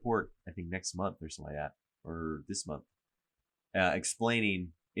release a report, I think next month or something like that, or this month,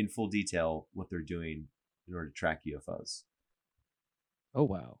 explaining in full detail what they're doing in order to track UFOs. Oh,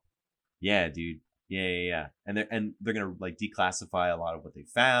 wow. Yeah, dude. Yeah. And they're gonna like declassify a lot of what they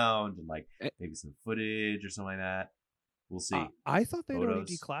found and like maybe some footage or something like that. We'll see. I thought they'd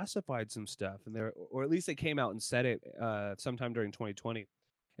already declassified some stuff, and or at least they came out and said it sometime during 2020.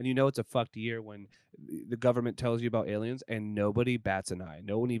 And you know it's a fucked year when the government tells you about aliens and nobody bats an eye.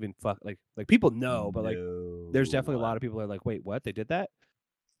 No one even like people know, but like there's definitely a lot of people that are like, wait, what? They did that?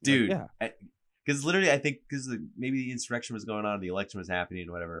 Dude, like, yeah. Because literally, I think because maybe the insurrection was going on, the election was happening,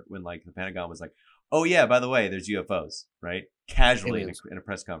 or whatever. When like the Pentagon was like, "Oh yeah, by the way, there's UFOs," right? Casually in a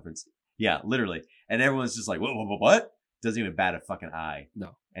press conference, yeah, literally, and everyone's just like, "What? Doesn't even bat a fucking eye."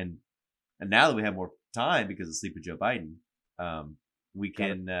 No. And now that we have more time because of Sleep with Joe Biden, we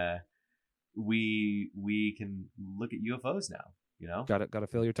can we can look at UFOs now. You know, gotta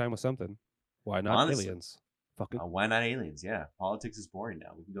fill your time with something. Why not aliens? Fucking why not aliens? Yeah, politics is boring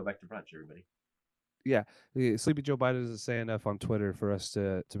now. We can go back to brunch, everybody. Yeah, Sleepy Joe Biden isn't saying enough on Twitter for us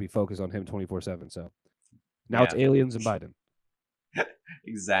to be focused on him 24/7. So now it's aliens and Biden.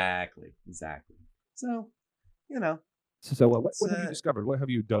 Exactly. So, you know. So what have you discovered? What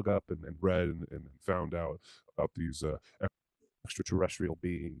have you dug up and read and found out about these extraterrestrial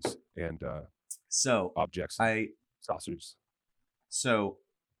beings and objects? Saucers. So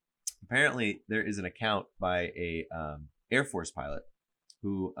apparently there is an account by a Air Force pilot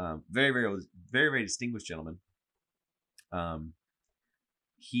who very distinguished gentleman.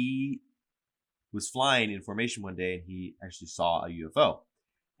 He was flying in formation one day and he actually saw a UFO,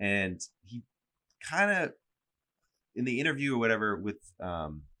 and he kind of in the interview or whatever with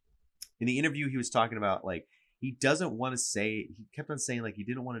in the interview he was talking about like he doesn't want to say, he kept on saying like he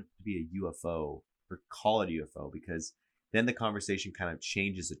didn't want it to be a UFO or call it a UFO because then the conversation kind of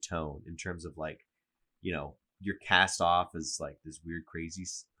changes the tone in terms of like you're cast off as like this weird crazy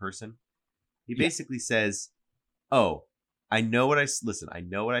person. He Yeah. basically says, "Oh, I know what I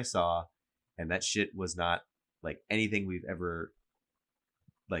saw, and that shit was not like anything we've ever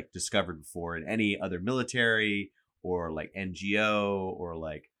like discovered before in any other military or like NGO or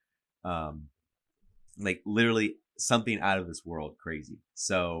like literally something out of this world crazy."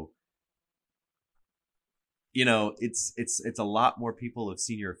 So it's a lot more people of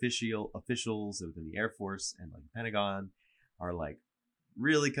senior officials within the Air Force and like the Pentagon are like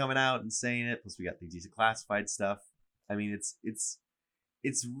really coming out and saying it. Plus we got the declassified stuff. I mean, it's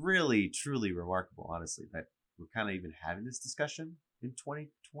really truly remarkable, honestly, that we're kind of even having this discussion in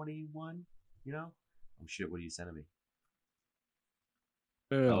 2021. Oh shit, what are you sending me?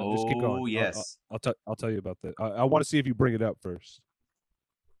 Just keep going. Oh yes. I'll tell you about that. I want to see if you bring it up first.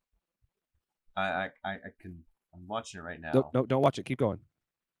 I can. I'm watching it right now. No, don't watch it. Keep going.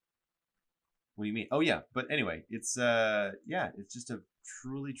 What do you mean? Oh yeah, but anyway, it's it's just a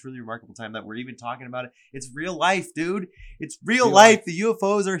truly remarkable time that we're even talking about it. It's real life, dude. It's real life. The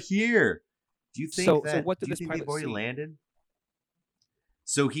UFOs are here. Do you think so that? what did do you this think pilot they've already see? landed?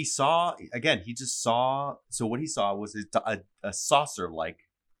 So he saw again. He just saw. So what he saw was a saucer-like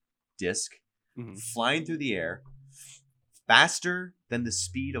disc flying through the air, faster than the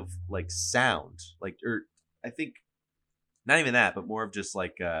speed of like sound, or I think not even that, but more of just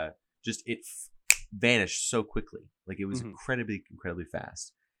like just it vanished so quickly. Like it was incredibly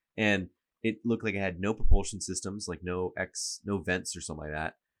fast, and it looked like it had no propulsion systems, like no vents or something like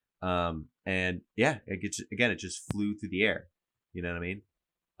that. And yeah, it just flew through the air. You know what I mean?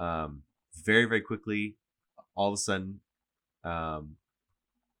 Very quickly, all of a sudden,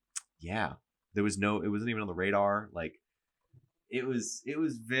 yeah, it wasn't even on the radar. Like it was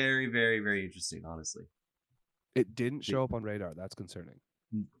very interesting, honestly. It didn't show up on radar. That's concerning.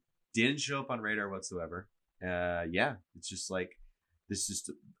 Didn't show up on radar whatsoever. Yeah, it's just like this just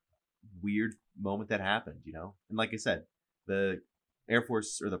a weird moment that happened, And like I said, the Air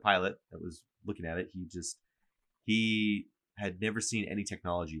Force or the pilot that was looking at it, he had never seen any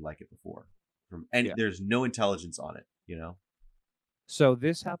technology like it before. There's no intelligence on it, So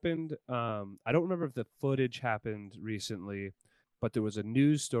this happened. I don't remember if the footage happened recently, but there was a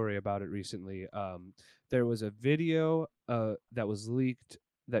news story about it recently. There was a video that was leaked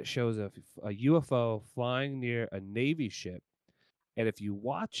that shows a UFO flying near a Navy ship, and if you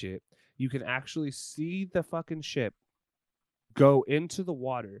watch it, you can actually see the fucking ship go into the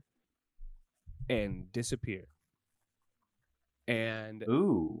water and disappear. And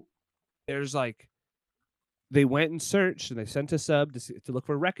ooh, there's like, they went and searched and they sent a sub to look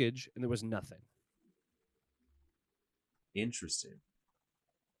for wreckage, and there was nothing. Interesting.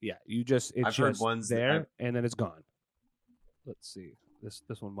 Yeah, it's I've heard just ones there and then it's gone. Let's see.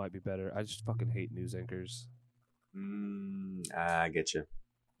 This one might be better. I just fucking hate news anchors. I get you.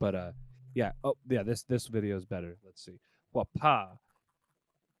 But yeah. Oh yeah. This video is better. Let's see. Wapa.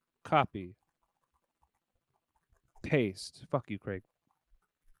 Copy. Paste. Fuck you, Craig.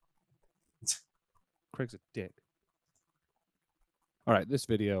 Craig's a dick. All right, this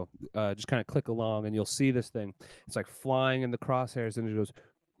video. Just kind of click along and you'll see this thing. It's like flying in the crosshairs and it goes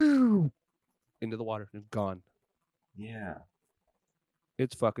into the water and it's gone. Yeah.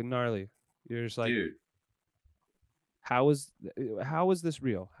 It's fucking gnarly. You're just like, dude, how is this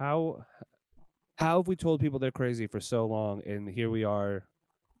real? How have we told people they're crazy for so long, and here we are,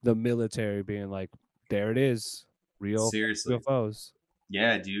 the military being like, there it is, real seriously UFOs.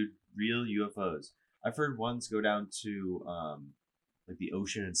 Yeah, dude, real UFOs. I've heard ones go down to like the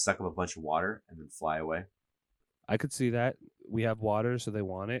ocean and suck up a bunch of water and then fly away. I could see that. We have water, so they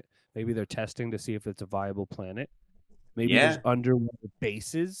want it. Maybe they're testing to see if it's a viable planet. Maybe there's underwater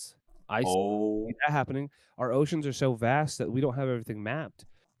bases. I see that happening. Our oceans are so vast that we don't have everything mapped.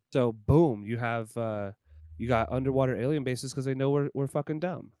 So boom, you got underwater alien bases because they know we're fucking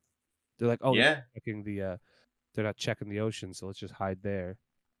dumb. They're like, oh yeah, they're not checking the ocean, so let's just hide there.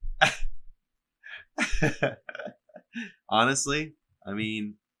 Honestly, I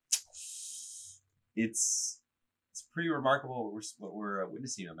mean, it's pretty remarkable what we're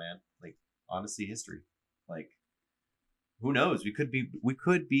witnessing, man. Like, honestly, history. Like, who knows? We could be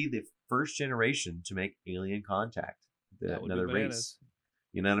the first generation to make alien contact with another race.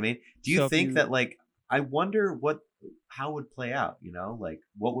 You know what I mean? Do you think that, like, I wonder how it would play out? Like,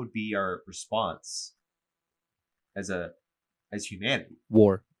 what would be our response as humanity?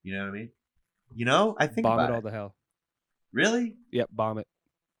 War. You know what I mean? I think bomb about it all to hell. Really? Yep, bomb it.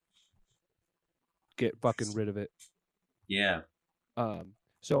 Get fucking rid of it. Yeah.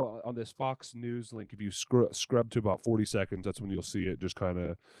 So on this Fox News link, if you scrub to about 40 seconds, that's when you'll see it just kind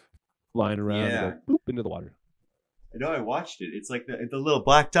of flying around Yeah. and go boop into the water. I know. I watched it. It's like the little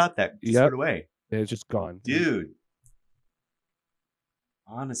black dot that just Yep. went away. And it's just gone. Dude.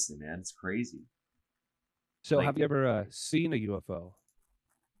 Honestly, man, it's crazy. So like- have you ever seen a UFO?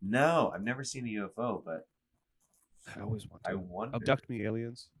 No, I've never seen a UFO, but I always want to. I wonder. Abduct me,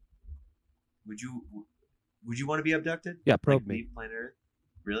 aliens. Would you want to be abducted? Yeah, probe Like, me. leave planet Earth?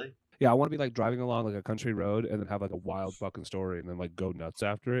 Really? Yeah, I want to be like driving along like a country road and then have like a wild fucking story and then like go nuts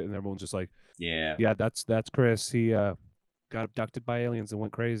after it and everyone's just like, Yeah. yeah, that's Chris. He got abducted by aliens and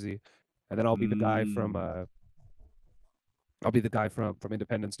went crazy. And then I'll be the guy from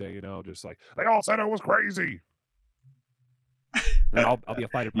Independence Day, you know, just like they all said it was crazy. And I'll be a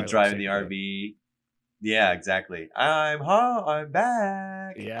fighter You pilot. driving the saying RV. Yeah, exactly. I'm home. I'm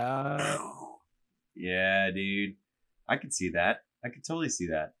back. that. Yeah. Yeah, dude. I could see that. I could totally see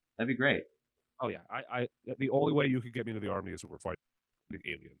that. That'd be great. Oh yeah. I the only way you could get me into the army is if we're fighting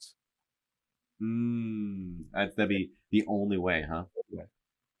aliens. That'd be the only way, huh? Yeah.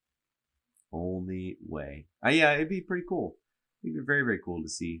 Only way. Yeah, it'd be pretty cool. It'd be very, very cool to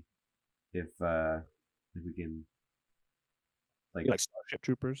see if we can like Starship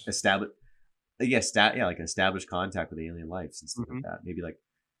Troopers. establish like establish contact with alien life and stuff like that. Maybe like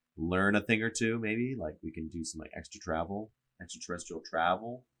learn a thing or two. Maybe like we can do some like extraterrestrial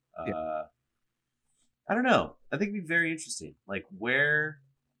travel. I don't know. I think it'd be very interesting. Like where.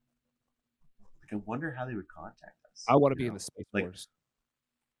 Like I wonder how they would contact us. I want to be in the Space like, Force.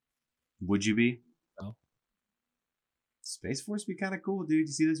 Would you be? No. Space Force would be kind of cool, dude. You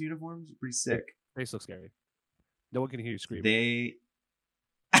see those uniforms? They're pretty sick. Space looks scary. No one can hear you scream. They.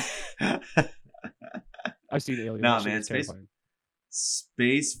 I've seen aliens. Nah, That shit man. is terrifying.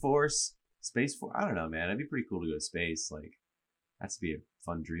 Space Force. I don't know, man. It'd be pretty cool to go to space. Like, that's to be a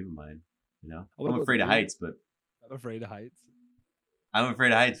fun dream of mine. You know, I'm afraid of heights, but I'm afraid of heights.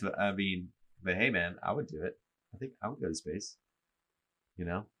 But I mean, but hey, man, I would do it. I think I would go to space. You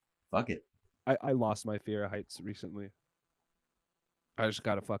know, fuck it. I lost my fear of heights recently. I just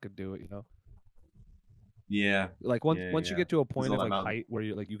gotta fucking do it, you know. Yeah. Like once you get to a point all of that like mountain. height where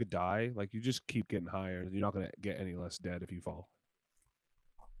you like you could die, like you just keep getting higher. You're not gonna get any less dead if you fall.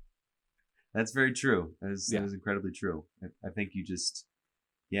 That's very true. That is Yeah. incredibly true. I think you just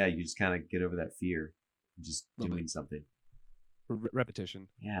kind of get over that fear, just doing something. Repetition.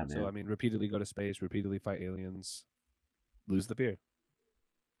 Yeah, man. So I mean, repeatedly go to space, repeatedly fight aliens, lose the fear.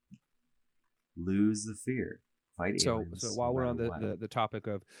 Lose the fear. Fight aliens. So while we're on no matter what. the topic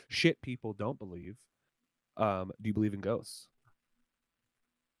of shit people don't believe, do you believe in ghosts?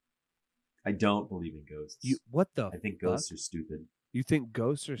 I don't believe in ghosts. What the? I think fuck? ghosts are stupid. You think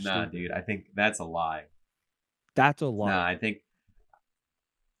ghosts are Nah, stupid? dude. I think that's a lie. That's a lie. Nah, I think.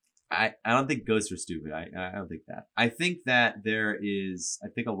 I don't think ghosts are stupid. I don't think that. I think that I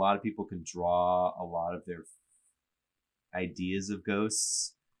think a lot of people can draw a lot of their ideas of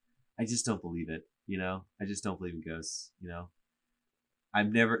ghosts. I just don't believe it. You know, I just don't believe in ghosts. You know,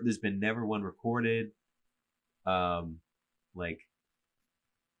 there's been never one recorded. Like,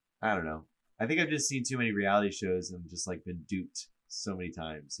 I don't know. I think I've just seen too many reality shows and just like been duped so many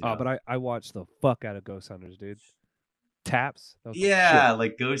times. You know? But I watched the fuck out of Ghost Hunters, dude. Taps. That was the yeah, shit.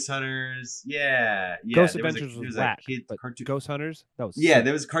 like Ghost Hunters. Yeah. Ghost there Adventures was was a whack, kid but cartoon. Ghost Hunters, that was Yeah, sick.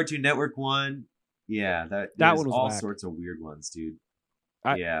 there was a Cartoon Network one. Yeah, That there's one was all whack. sorts of weird ones, dude.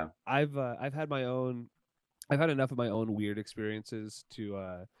 I- yeah. I've had enough of my own weird experiences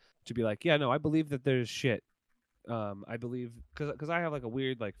to be like, yeah, no, I believe that there's shit. I believe because I have like a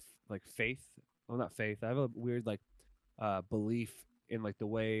weird like faith. Well, not faith. I have a weird like belief in like the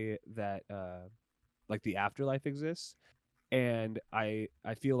way that like the afterlife exists, and I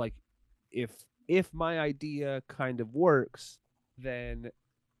feel like if my idea kind of works, then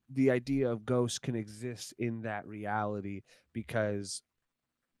the idea of ghosts can exist in that reality because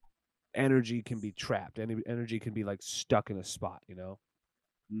energy can be trapped. Energy can be like stuck in a spot, you know.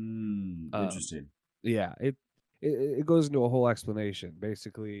 Interesting. Yeah, it goes into a whole explanation.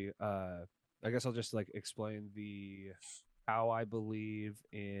 Basically, I guess I'll just like explain how I believe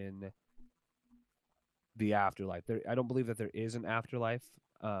in the afterlife. I don't believe that there is an afterlife.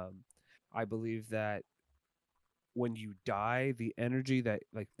 I believe that when you die, the energy that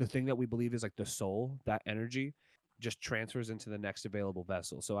like the thing that we believe is like the soul, that energy just transfers into the next available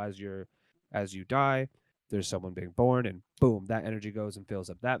vessel. So as you die, there's someone being born, and boom, that energy goes and fills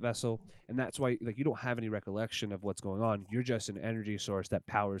up that vessel. And that's why like you don't have any recollection of what's going on. You're just an energy source that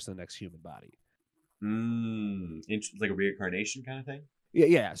powers the next human body. Like a reincarnation kind of thing.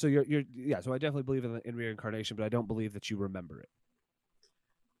 Yeah. So So I definitely believe in reincarnation, but I don't believe that you remember it.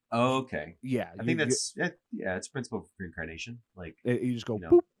 Oh, okay. Yeah, I think it's principle of reincarnation. Like you just go you know,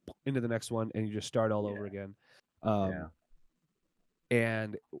 boop, into the next one, and you just start all over again. Yeah.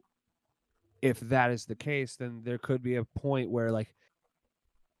 And if that is the case, then there could be a point where like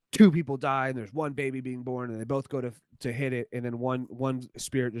two people die and there's one baby being born and they both go to hit it, and then one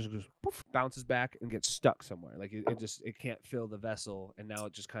spirit just goes poof, bounces back and gets stuck somewhere. Like it can't fill the vessel, and now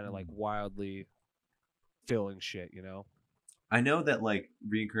it just kind of like wildly filling shit, you know? I know that like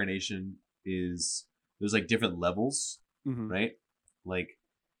reincarnation there's like different levels, right? Like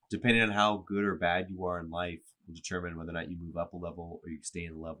depending on how good or bad you are in life will determine whether or not you move up a level or you stay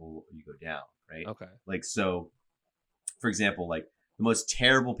in a level or you go down, right? Okay. Like, so for example, like the most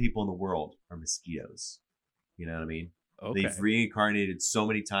terrible people in the world are mosquitoes. You know what I mean? Okay. They've reincarnated so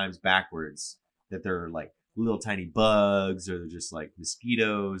many times backwards that they're like little tiny bugs, or they're just like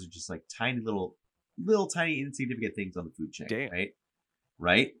mosquitoes, or just like tiny little tiny insignificant things on the food chain. Damn.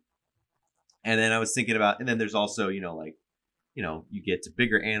 Right. And then I was thinking about, and then there's also, like, you get to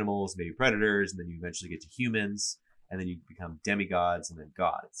bigger animals, maybe predators, and then you eventually get to humans, and then you become demigods and then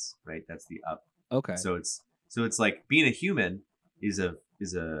gods, right? That's the up. Okay. So it's like being a human is a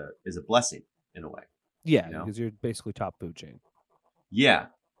blessing in a way. Yeah, you know? because you're basically top food chain. Yeah.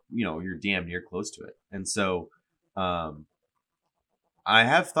 You're damn near close to it. And so I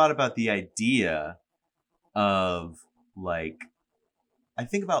have thought about the idea of like, I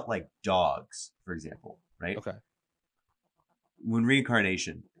think about like dogs, for example, right? Okay. When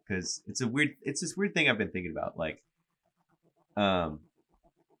reincarnation, because it's this weird thing I've been thinking about, like,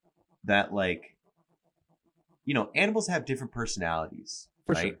 that like, animals have different personalities,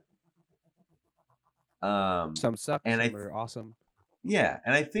 For right? Sure. Some suck, and some are awesome. Yeah,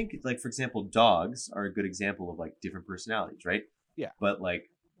 and I think like, for example, dogs are a good example of like different personalities, right? Yeah. But like,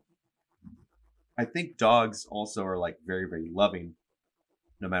 I think dogs also are like very, very loving,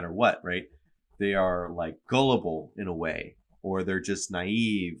 no matter what, right? They are like gullible in a way, or they're just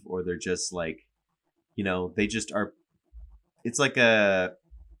naive, or they're just like, they just are. It's like I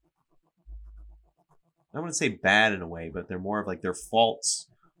don't want to say bad in a way, but they're more of like their faults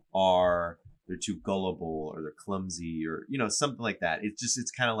are they're too gullible, or they're clumsy, or something like that.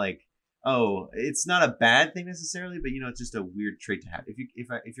 It's kind of like, oh, it's not a bad thing necessarily, but it's just a weird trait to have.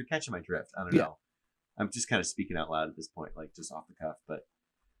 If you're catching my drift, I don't know. I'm just kind of speaking out loud at this point, like just off the cuff. But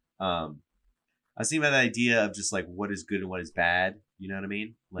I was thinking about the idea of just like what is good and what is bad. You know what I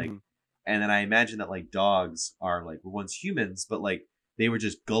mean? Like, and then I imagine that like dogs are like were once humans, but like they were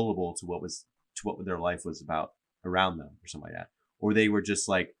just gullible to what their life was about around them, or something like that. Or they were just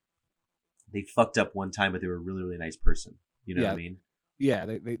like, they fucked up one time, but they were a really, really nice person. You know what I mean? Yeah,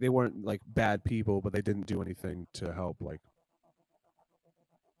 they weren't like bad people, but they didn't do anything to help like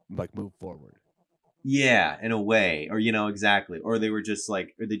move forward. Yeah, in a way. Or exactly. Or they were just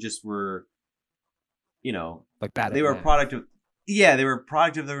like, or they just were, like bad. They were a product of they were a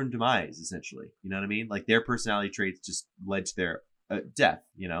product of their own demise, essentially. You know what I mean? Like their personality traits just led to their death,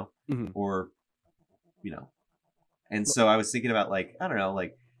 or and so I was thinking about like, I don't know,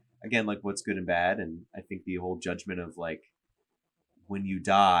 like, again, like what's good and bad. And I think the whole judgment of like, when you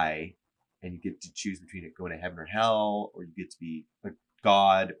die and you get to choose between it going to heaven or hell, or you get to be a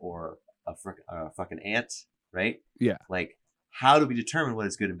god or a fucking ant, right? Yeah. Like, how do we determine what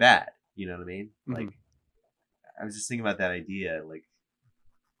is good and bad? You know what I mean? Like, I was just thinking about that idea. Like,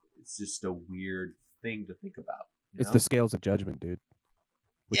 it's just a weird thing to think about. It's the scales of judgment, dude.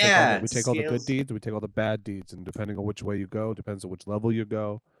 We take all the good deeds, we take all the bad deeds, and depending on which way you go, depends on which level you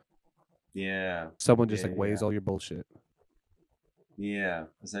go. Yeah. Someone just weighs all your bullshit. Yeah,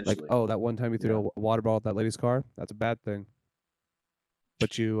 essentially. Like, oh, that one time you threw a water ball at that lady's car, that's a bad thing.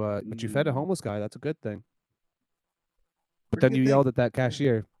 But you fed a homeless guy, that's a good thing. But then you yelled at that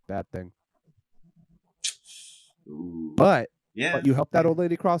cashier, bad thing. Ooh. But you helped that old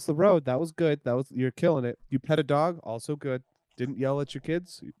lady cross the road, that was good. You're killing it. You pet a dog, also good. Didn't yell at your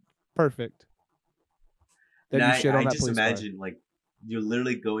kids, perfect. Then you shit on that police car. I just imagine like you're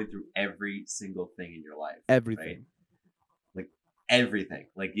literally going through every single thing in your life. Everything. Right? Like everything.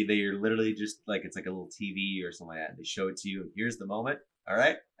 Like you're literally just like, it's like a little TV or something like that. They show it to you. Here's the moment. All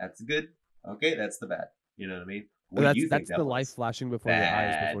right, that's the good. Okay, that's the bad. You know what I mean? That's the life flashing before your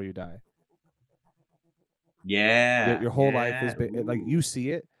eyes before you die. Yeah. Your whole life is like you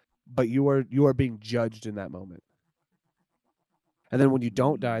see it, but you are being judged in that moment. And then when you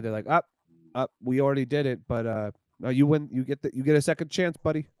don't die, they're like, up, we already did it, but you win. You get a second chance,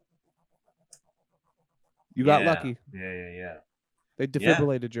 buddy. You got lucky. Yeah. They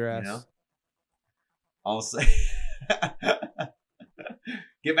defibrillated your ass. I'll say,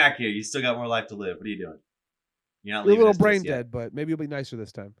 get back here. You still got more life to live. What are you doing? You're a little brain dead, but maybe you'll be nicer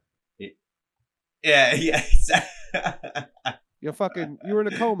this time. Yeah. You were in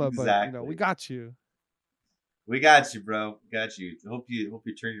a coma, but we Exactly. got you. We got you, bro. Got you. Hope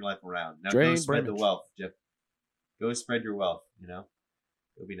you turn your life around. Now go Drain spread the Brimage. wealth, Jeff. Go spread your wealth.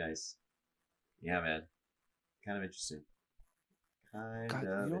 It'll be nice. Yeah, man. Kind of interesting. God,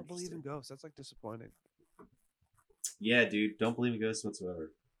 you don't believe in ghosts. That's like disappointing. Yeah, dude. Don't believe in ghosts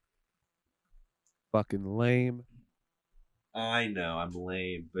whatsoever. Fucking lame. I know I'm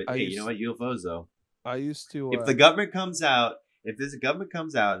lame, but I hey, used- you know what? UFOs though. I used to. If the government comes out, if this government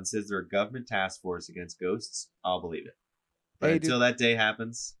comes out and says they're a government task force against ghosts, I'll believe it. But Hey, until that day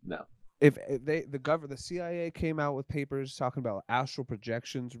happens, no. if the CIA came out with papers talking about astral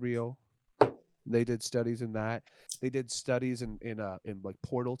projections real, they did studies in that. They did studies in like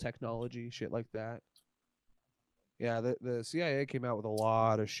portal technology, shit like that. Yeah, the CIA came out with a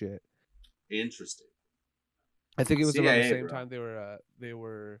lot of shit. Interesting. I think it was around the CIA, same bro. time they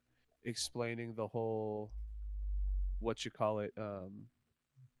were explaining the whole what you call it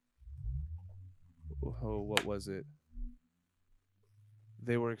what was it?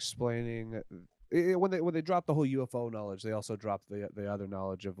 They were explaining when they dropped the whole UFO knowledge, they also dropped the other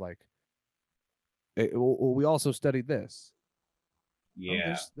knowledge of like we also studied this.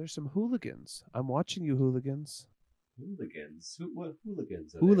 Yeah. There's some hooligans. I'm watching you, hooligans. Hooligans. What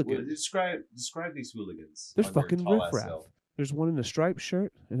hooligans? Hooligans. Describe these hooligans. There's on your fucking tall ass riffraff. hill. There's one in a striped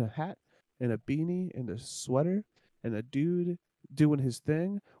shirt and a hat and a beanie and a sweater and a dude doing his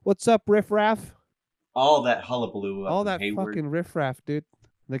thing. What's up, riffraff? All that hullabaloo up All in that Hayward. fucking riffraff, dude.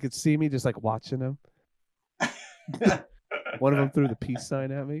 They could see me just like watching them. One of them threw the peace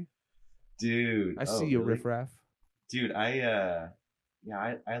sign at me. Dude. I see you, really? riffraff. Dude, I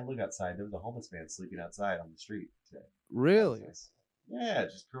look outside. There was a homeless man sleeping outside on the street today. Really? Nice. Yeah,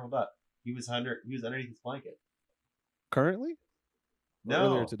 just curled up. He was underneath his blanket. Currently? Or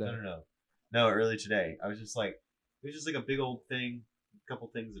earlier today? No, earlier today. It was just like a big old thing, a couple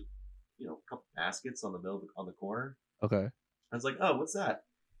things, a couple baskets on the corner. Okay. I was like, oh, what's that?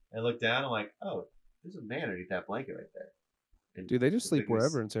 And I looked down. I'm like, oh, there's a man underneath that blanket right there. And Dude, they just sleep like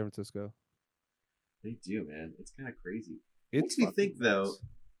wherever in San Francisco. They do, man. It's kind of crazy. It's Makes me think nuts. though.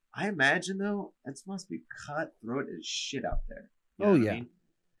 I imagine though, it must be cutthroat as shit out there. You Oh, know what yeah. I mean?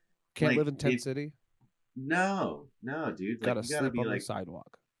 Can't Like, live in Tent City. No, dude. Like, Gotta you sleep gotta be on like, the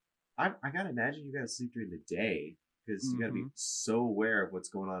sidewalk. I gotta imagine you gotta sleep during the day because you gotta be so aware of what's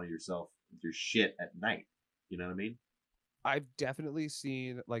going on in yourself with your shit at night. You know what I mean? I've definitely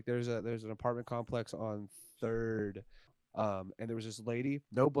seen like there's an apartment complex on Third, and there was this lady,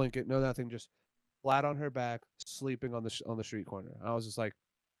 no blanket, no nothing, just flat on her back, sleeping on the street corner. I was just like,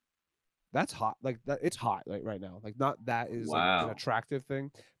 that's hot. Like that, it's hot like right now. Like not that is like an Wow. attractive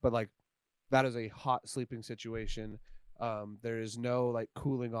thing, but like that is a hot sleeping situation. There is no like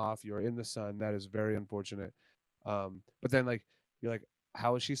cooling off. You're in the sun. That is very unfortunate. But then like you're like,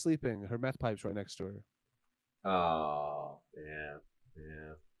 how is she sleeping? Her meth pipe's right next to her. Oh, yeah,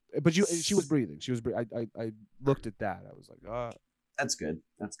 yeah. But she was breathing. She was. I looked at that. I was like, That's good.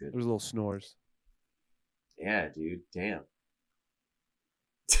 That's good. there was little snores. Yeah, dude. Damn.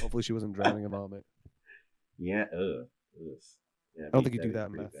 Hopefully, she wasn't drowning in vomit. Yeah. Ugh. Yeah, I don't think you do that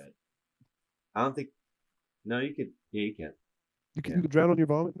in pretty meth. bad. I don't think. No, you could. Yeah, you can. You can Yeah. you could drown on your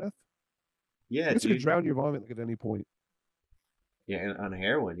vomit, meth. Yeah, I guess you could dude. drown your vomit like at any point. Yeah, and on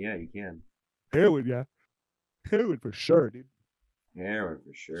heroin, yeah, you can. Heroin, yeah. Heroin for sure, dude. Heroin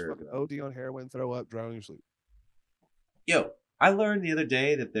for Just sure. fucking Bro. OD on heroin, throw up, drown in your sleep. Yo, I learned the other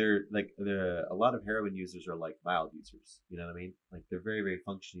day that a lot of heroin users are like mild users. You know what I mean? Like they're very, very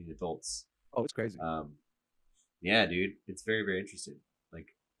functioning adults. Oh, it's crazy. Yeah, dude, it's very, very interesting.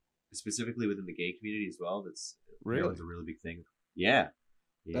 Like specifically within the gay community as well. That's Really? Heroin's a really big thing. Yeah,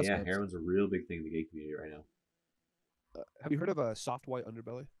 That's yeah. nuts. Heroin's a real big thing in the gay community right now. Have you heard of a soft white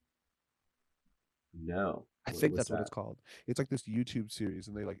underbelly? No, I think what's that's what that? it's called. It's like this YouTube series,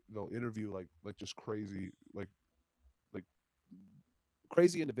 and they'll interview like just crazy like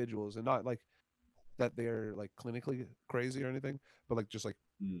crazy individuals, and not like that they're like clinically crazy or anything, but like just like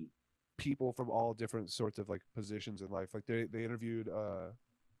Mm. people from all different sorts of like positions in life. Like they interviewed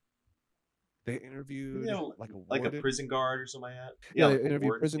You know, like a like a warden. prison guard or something like that. Yeah, like they a interviewed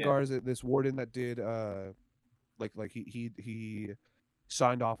warden, prison yeah. guards. This warden that did like he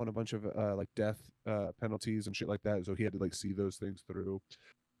signed off on a bunch of like death penalties and shit like that, so he had to like see those things through.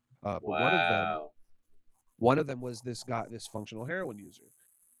 But Wow. one of them was this functional heroin user,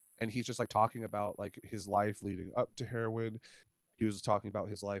 and he's just like talking about like his life leading up to heroin. He was talking about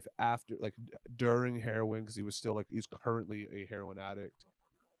his life after, like during heroin, because he was still like he's currently a heroin addict,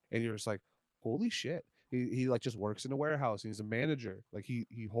 and you're just like, holy shit. He like just works in a warehouse and he's a manager. Like he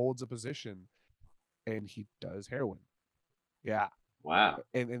holds a position and he does heroin. Yeah. Wow.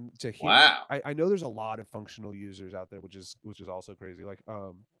 And to hear, Wow. I know there's a lot of functional users out there, which is also crazy. Like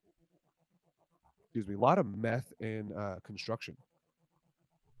excuse me, a lot of meth in construction.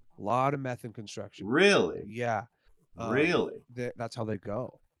 A lot of meth in construction. Really? Yeah. Really? That's how they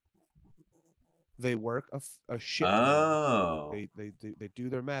go. They work a shift. Oh. They do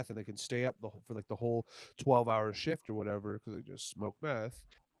their meth and they can stay up for like the whole 12-hour shift or whatever because they just smoke meth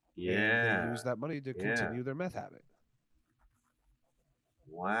and they Yeah. use that money to Yeah. continue their meth habit.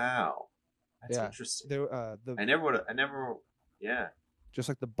 Wow. That's Yeah. interesting. The I never would have. I never. Yeah. just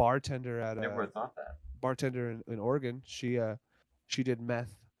like the bartender at Never would have thought that. bartender in Oregon, she did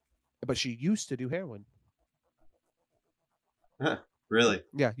meth, but she used to do heroin. Really?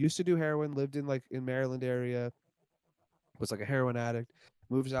 Yeah, used to do heroin, lived in Maryland area, was like a heroin addict,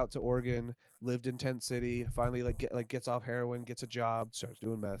 moves out to Oregon, lived in Tent City, finally gets off heroin, gets a job, starts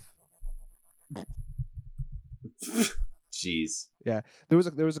doing meth. Jeez. Yeah, there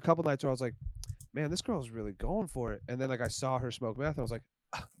was a couple nights where I was like, man, this girl's really going for it. And then like I saw her smoke meth, and I was like,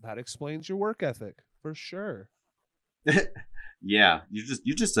 that explains your work ethic for sure. Yeah.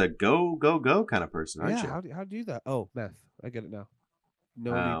 You're just a go kind of person, aren't Yeah, you? how do you do that? Oh, meth. I get it now.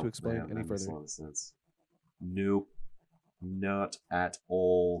 No need to explain man, any that makes further. a lot of sense. Nope. Not at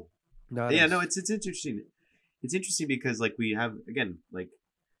all. Not Yeah, as- no, it's interesting. It's interesting because like we have again like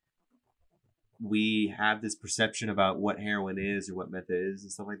we have this perception about what heroin is or what meth is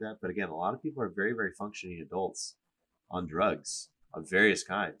and stuff like that. But again, a lot of people are very, very functioning adults on drugs of various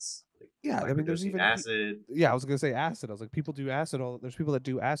kinds, like Yeah, I mean, there's microdosing even acid. yeah, I was gonna say acid. I was like, people do acid all. There's people that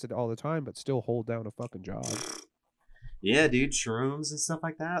do acid all the time, but still hold down a fucking job. Yeah, dude, shrooms and stuff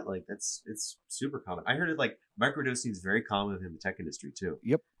like that. Like it's super common. I heard it like microdosing is very common in the tech industry too.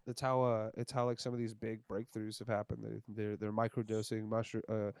 Yep, it's how like some of these big breakthroughs have happened. They're microdosing mushroom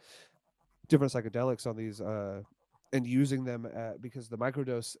different psychedelics on these and using them because the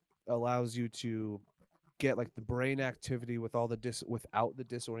microdose allows you to get like the brain activity with all the without the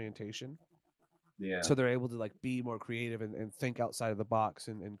disorientation. Yeah. So they're able to like be more creative and think outside of the box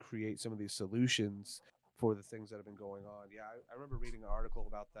and create some of these solutions for the things that have been going on. Yeah, I remember reading an article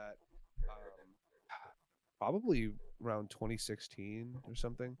about that probably around 2016 or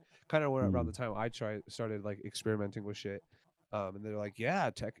something, kind of around the time I started like experimenting with shit. And they're like, yeah,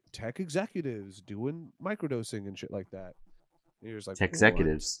 tech executives doing microdosing and shit like that. And you're just like, Tech what?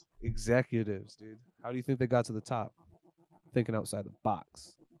 executives. Executives, dude. How do you think they got to the top? Thinking outside the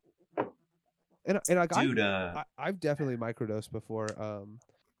box. And like Dude, I've definitely microdosed before.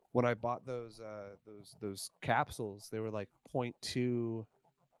 When I bought those capsules, they were like 0.2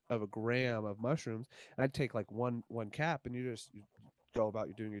 of a gram of mushrooms, and I'd take like one cap, and you go about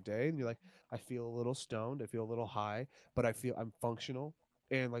you doing your day, and you're like, I feel a little stoned, I feel a little high, but I feel I'm functional,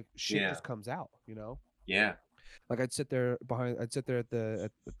 and like shit Yeah. just comes out, you know. yeah. Like I'd sit there at the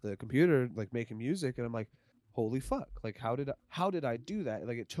computer like making music, and I'm like, holy fuck, like how did I do that?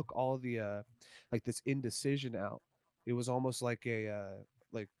 Like it took all the like this indecision out. It was almost like like it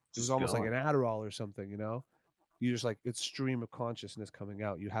was Just almost like going. an Adderall or something, you know. You just like it's stream of consciousness coming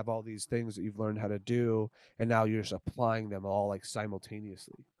out. You have all these things that you've learned how to do, and now you're just applying them all like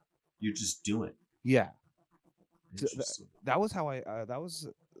simultaneously. You're just doing. Yeah, Interesting. that was how that was.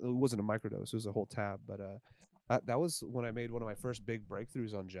 It wasn't a microdose; it was a whole tab. But that was when I made one of my first big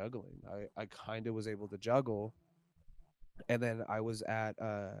breakthroughs on juggling. I kind of was able to juggle, and then I was at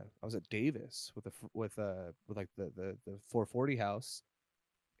Davis with like the 440 house,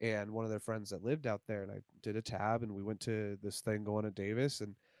 and one of their friends that lived out there, and I did a tab, and we went to this thing going to Davis,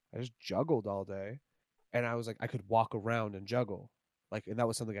 and I just juggled all day, and I was like, I could walk around and juggle, like, and that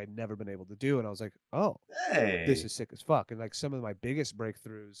was something I'd never been able to do, and I was like, oh, this Hey. is sick as fuck, and like some of my biggest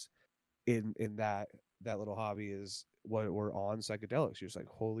breakthroughs in that little hobby is what were on psychedelics. You're just like,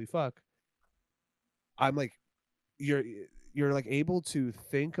 holy fuck, I'm like, you're you're like able to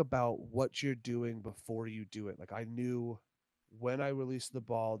think about what you're doing before you do it. Like I knew when I release the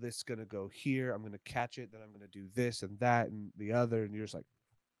ball, this is gonna go here. I'm gonna catch it. Then I'm gonna do this and that and the other. And you're just like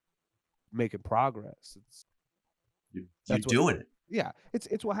making progress. You're That's what. doing it. Yeah,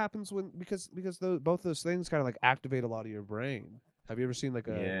 it's what happens when because both those things kind of like activate a lot of your brain. Have you ever seen like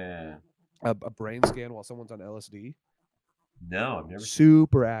Yeah. a brain scan while someone's on LSD? No, I've never.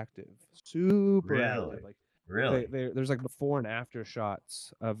 Super active, super active. Really? Like Really? there's like before and after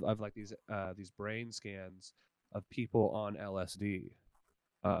shots of like these brain scans of people on LSD,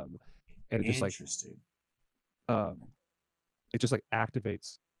 and it just like Interesting. um it just like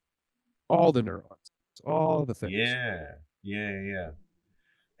activates all the neurons, all the things. Yeah. Yeah.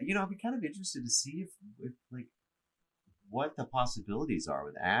 You know, I'd be kind of interested to see if like what the possibilities are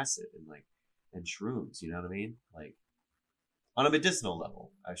with acid and like and shrooms. You know what I mean? Like on a medicinal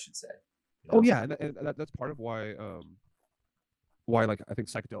level, I should say. You Oh know? yeah, and that's part of why like I think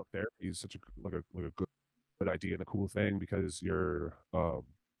psychedelic therapy is such a good idea and a cool thing, because you're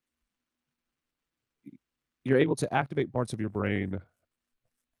able to activate parts of your brain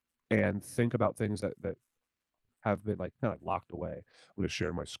and think about things that have been like kind of locked away. I'm going to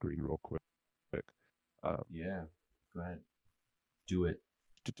share my screen real quick. Um, Yeah. Go ahead. Do it.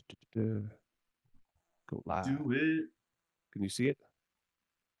 Go live. Do it. Can you see it?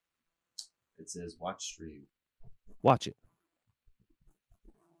 It says watch stream. Watch it.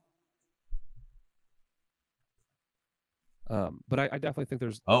 But I definitely think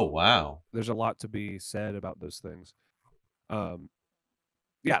Oh wow. there's a lot to be said about those things.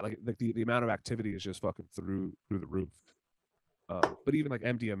 Yeah, like the amount of activity is just fucking through the roof. But even like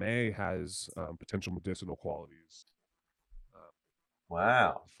MDMA has potential medicinal qualities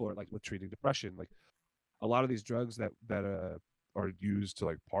Wow. for like with treating depression. Like a lot of these drugs that are used to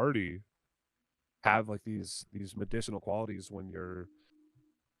like party have like these medicinal qualities when you're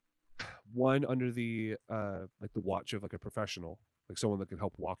one under the like the watch of like a professional, like someone that can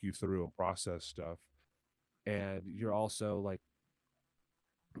help walk you through and process stuff, and you're also like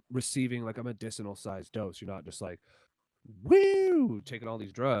receiving like a medicinal sized dose. You're not just like woo taking all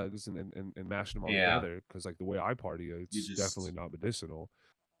these drugs and mashing them all Yeah. together, because like the way I party, it's just- definitely not medicinal.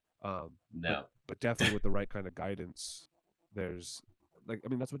 No. But definitely with the right kind of guidance, there's like, I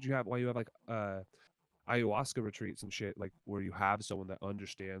mean, that's what you have, why you have like ayahuasca retreats and shit, like where you have someone that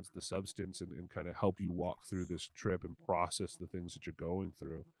understands the substance and kind of help you walk through this trip and process the things that you're going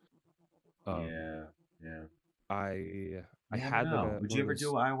through. Yeah. Yeah. I You never had like know. a Would one you of ever those-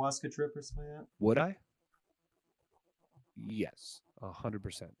 do an ayahuasca trip or something like that? would I? Yes,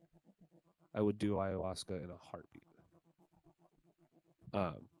 100%. I would do ayahuasca in a heartbeat.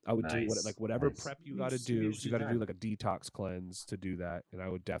 I would do Nice, like whatever nice. prep you We got to just- we do. just 'Cause you do got to do time. like a detox cleanse to do that, and I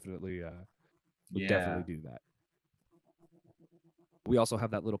would definitely Yeah. do that. We also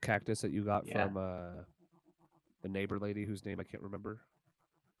have that little cactus that you got Yeah. from the neighbor lady whose name I can't remember.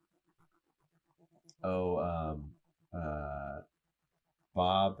 Oh,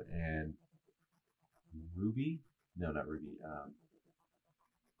 Bob and Ruby? No, not Ruby.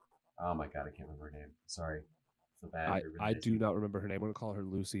 Oh my god, I can't remember her name. Sorry. So bad. I You're really I nice do people. not remember her name. I'm gonna call her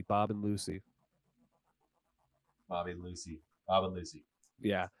Lucy. Bob and Lucy. Bobby and Lucy. Bob and Lucy.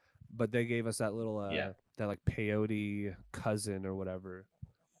 Yeah, but they gave us that little Yeah. that like peyote cousin or whatever,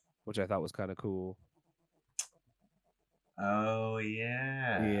 which I thought was kind of cool. Oh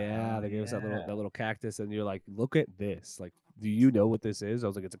yeah. Yeah, Oh, they gave us that yeah. little cactus, and you're like, look at this. Like, do you know what this is? I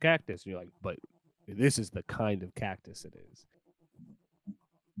was like, it's a cactus. And you're like, but this is the kind of cactus it is.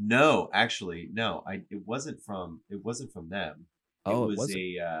 No, actually, no. It wasn't from them. Oh, It was wasn't?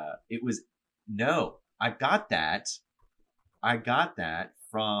 it was no. I got that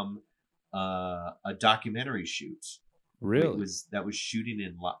from a documentary shoot. Really? That was shooting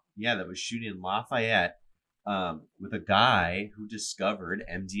in Lafayette with a guy who discovered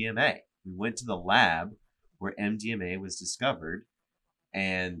MDMA. We went to the lab where MDMA was discovered,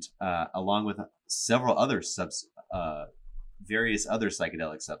 and along with several other various other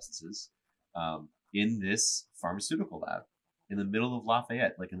psychedelic substances, in this pharmaceutical lab in the middle of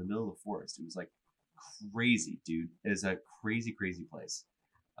Lafayette, like in the middle of the forest. It was like crazy, dude. It's a crazy, crazy place.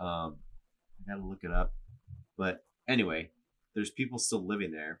 I gotta look it up. But anyway, there's people still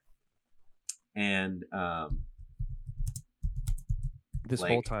living there, and This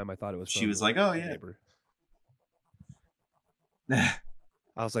like, whole time I thought it was. she from was like, "Oh the yeah." neighbor.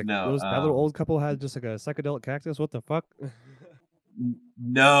 I was like, No, that little old couple had just like a psychedelic cactus. What the fuck?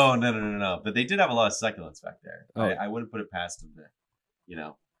 no. But they did have a lot of succulents back there. Oh, yeah. I wouldn't put it past them to, you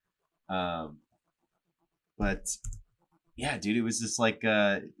know. But yeah, dude, it was just like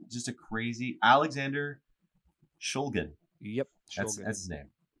just a crazy Alexander Shulgin. Yep. That's Shulgin. his name.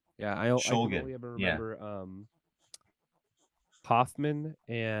 Yeah, I can Shulgin. only ever Yeah. remember Hoffman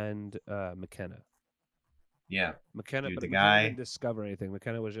and McKenna. Yeah. McKenna, Dude, but the McKenna guy- didn't discover anything.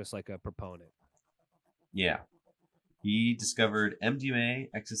 McKenna was just like a proponent. Yeah. He discovered MDMA,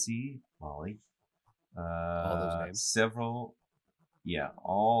 ecstasy, Molly. All those names. Several,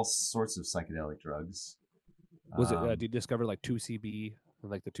 all sorts of psychedelic drugs. Was it? Did you discover like 2CB and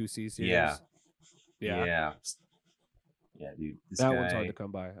like the 2C series? Yeah. Yeah. Yeah, dude. This That guy, one's hard to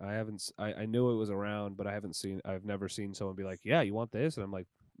come by. I knew it was around, but I've never seen someone be like, yeah, you want this? And I'm like,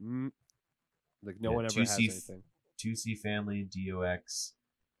 like no Yeah, one ever 2C has anything. 2C family, DOX.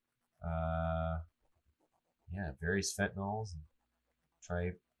 Various fentanyls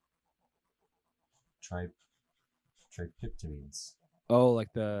and triptyptamines. Oh,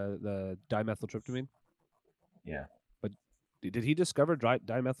 like the dimethyltryptamine? Yeah. Did he discover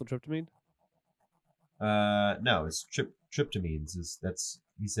dimethyltryptamine? No, it's tryptamines.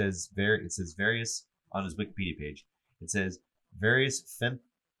 He says it says various on his Wikipedia page. It says various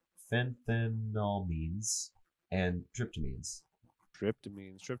phenthenolamines and tryptamines.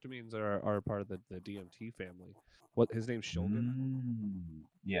 Tryptamines are part of the DMT family. What his name's Shulgin?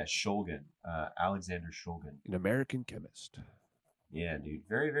 Yeah, Shulgin. Alexander Shulgin. An American chemist. Yeah, dude.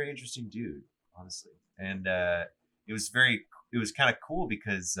 Very, very interesting dude, honestly. And it was kind of cool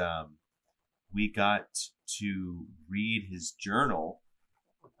because we got to read his journal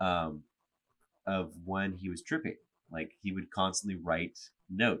of when he was tripping. Like he would constantly write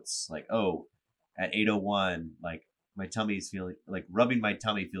notes like, oh, at 8:01, like my tummy is feeling like rubbing my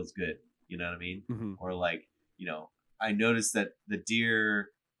tummy feels good. You know what I mean? Mm-hmm. Or like, I noticed that the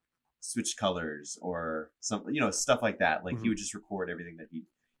deer switched colors or something, stuff like that. Like he would just record everything that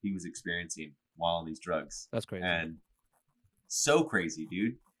he was experiencing while on these drugs. That's crazy. And so crazy,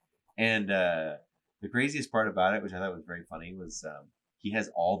 dude. And the craziest part about it, which I thought was very funny, was he has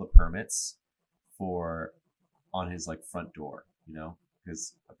all the permits on his like front door,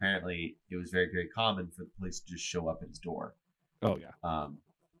 because apparently it was very, very common for the police to just show up at his door. Oh yeah.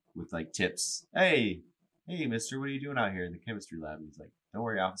 With like tips. Hey, mister, what are you doing out here in the chemistry lab? And he's like, don't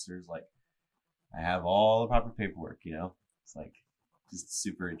worry, officers. Like, I have all the proper paperwork. It's like just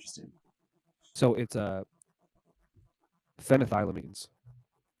super interesting. So it's phenethylamines.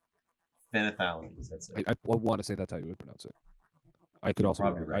 Phenethylamines. That's it. I want to say that's how you would pronounce it. I could also.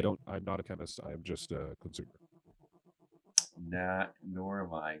 Probably right. I'm not a chemist. I am just a consumer. Nor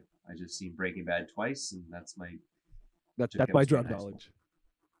am I. I just seen Breaking Bad twice, and that's my. That's my drug knowledge.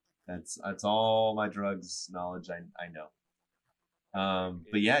 That's all my drugs knowledge I know.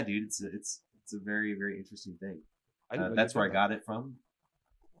 But yeah, dude, it's a very, very interesting thing. That's where I got it from.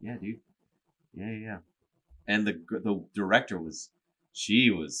 Yeah, dude. Yeah. And the director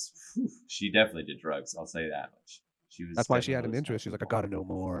she definitely did drugs. I'll say that much. That's why she had an interest. She's like, I gotta know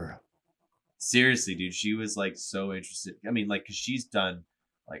more. Seriously, dude, she was like so interested. I mean, like, cause she's done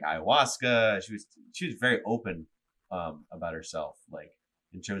like ayahuasca. She was very open about herself, like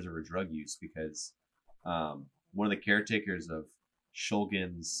in terms of her drug use, because one of the caretakers of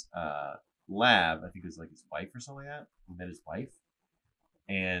Shulgin's lab, I think it was like his wife or something like that. He met his wife,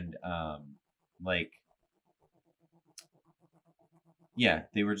 and like, yeah,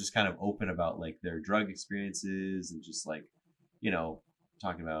 they were just kind of open about like their drug experiences and just like,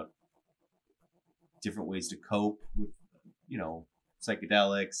 talking about different ways to cope with,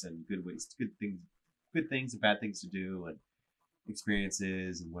 psychedelics and good things and bad things to do and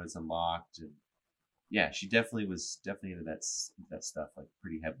experiences and what it's unlocked. And yeah, she definitely was into that stuff like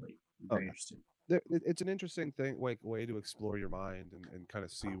pretty heavily. Very interesting. It's an interesting thing, like way to explore your mind and kind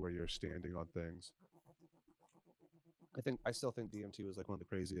of see where you're standing on things. I still think DMT was like one of the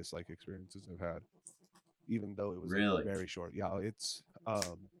craziest like experiences I've had, even though it was really very short. Yeah, it's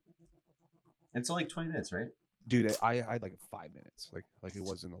only 20 minutes, right? Dude, I had like 5 minutes. Like it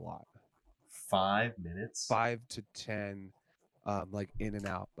wasn't a lot. 5 minutes? 5 to 10, like in and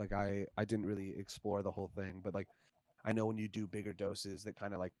out. Like I didn't really explore the whole thing, but like I know when you do bigger doses, that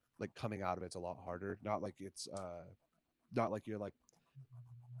kind of like coming out of it's a lot harder. Not like it's not like you're like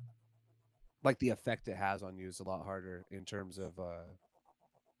the effect it has on you is a lot harder in terms of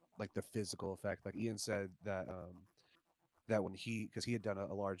like the physical effect. Like Ian said that that when because he had done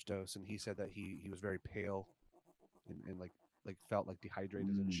a large dose, and he said that he was very pale and like felt like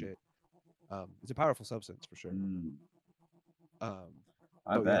dehydrated and shit. It's a powerful substance for sure.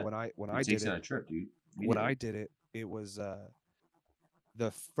 I bet. Yeah, when I did it on a trip, dude. When I did it, it was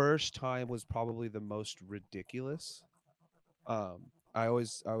the first time was probably the most ridiculous. I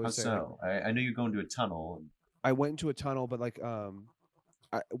always say, so? I know you're going to a tunnel. And... I went into a tunnel, but like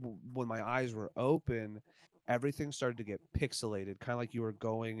when my eyes were open, everything started to get pixelated, kind of like you were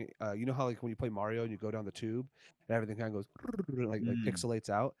going. You know how like when you play Mario and you go down the tube, and everything kind of goes like pixelates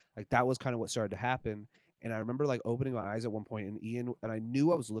out. Like that was kind of what started to happen. And I remember like opening my eyes at one point, and I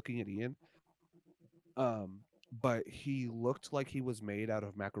knew I was looking at Ian. But he looked like he was made out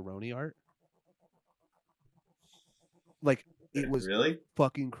of macaroni art. Like it was really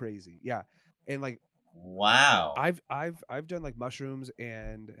fucking crazy. Yeah. And like, wow. I've done like mushrooms,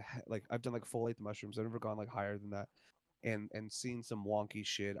 and like I've done like folate mushrooms. I've never gone like higher than that, and seen some wonky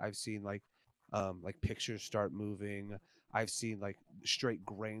shit. I've seen like pictures start moving. I've seen like straight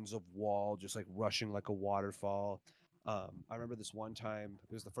grains of wall just like rushing like a waterfall. I remember this one time,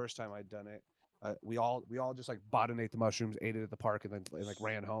 it was the first time I'd done it. We all just like botanate the mushrooms, ate it at the park, and like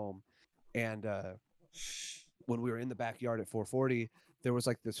ran home. And when we were in the backyard at 440, there was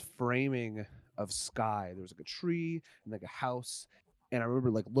like this framing of sky. There was like a tree and like a house, and I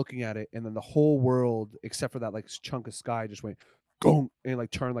remember like looking at it, and then the whole world except for that like chunk of sky just went gong and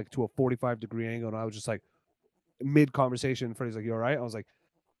like turned like to a 45-degree angle, and I was just like mid conversation. Freddie's like, "You all right?" I was like,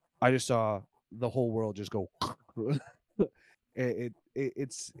 "I just saw the whole world just go."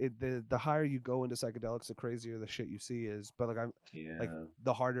 The higher you go into psychedelics, the crazier the shit you see is. But like like Yeah.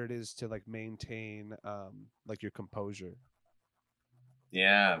 the harder it is to like maintain like your composure.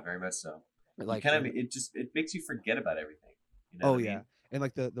 Yeah, very much so. You Like kind of it makes you forget about everything. You know oh what I yeah, mean? and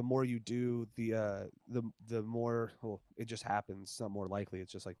like the more you do, the more, well, it just happens. It's not more likely.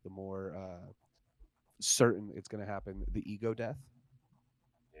 It's just like the more certain it's gonna happen. The ego death.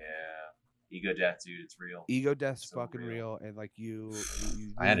 Yeah. Ego death, dude, it's real. Ego death's So fucking real. real, and like you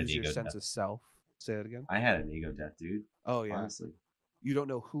I had an lose your ego sense death. of self. Say that again. I had an ego death, dude. Oh yeah, Honestly. you don't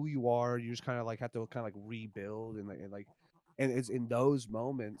know who you are. You just kind of like have to kind of like rebuild, and it's in those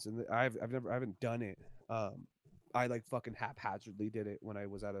moments. And I haven't done it. I like fucking haphazardly did it when I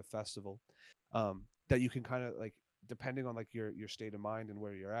was at a festival. That you can kind of like, depending on like your state of mind and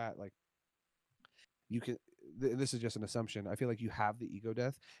where you're at, like you can. This is just an assumption. I feel like you have the ego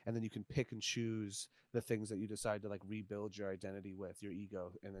death, and then you can pick and choose the things that you decide to like rebuild your identity with your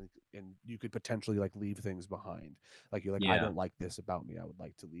ego, and you could potentially like leave things behind. Like you're like, I Yeah. don't like this about me. I would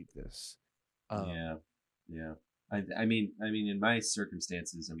like to leave this. Yeah. Yeah. I mean in my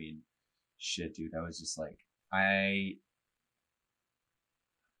circumstances, I mean, shit, dude, I was just like I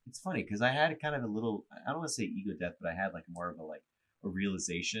it's funny because I had kind of a little, I don't want to say ego death, but I had like more of a like a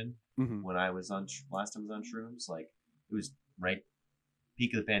realization Mhm. when I was on last time I was on shrooms. Like it was right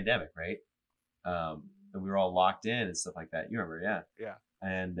peak of the pandemic, right? And we were all locked in and stuff like that. You remember, yeah. Yeah.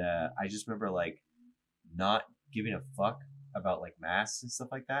 And I just remember like not giving a fuck about like masks and stuff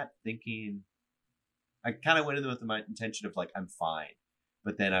like that. Thinking I kind of went in with the intention of like I'm fine,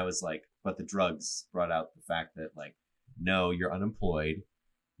 but then I was like, but the drugs brought out the fact that like, no, you're unemployed.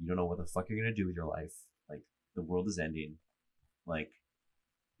 You don't know what the fuck you're gonna do with your life. Like the world is ending. Like,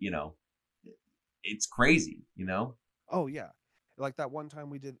 you know, it's crazy. You know. Oh yeah. Like that one time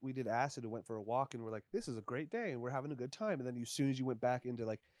we did acid and went for a walk, and we're like, this is a great day and we're having a good time. And then as soon as you went back into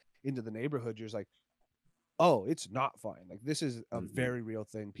like into the neighborhood, you're just like, oh, it's not fine. Like this is a Mm-hmm. very real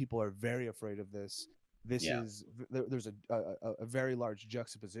thing. People are very afraid of this. This Yeah. is there's a very large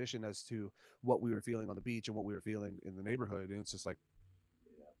juxtaposition as to what we were feeling on the beach and what we were feeling in the neighborhood, and it's just like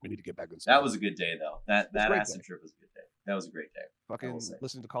we need to get back inside. That was a good day though. That It's a great acid day. trip was a good day. That was a great day. I will Fucking say.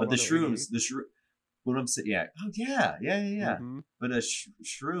 listening to But the Colorado shrooms, what I'm saying, yeah, oh yeah. hmm But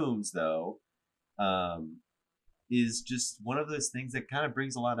shrooms though, is just one of those things that kind of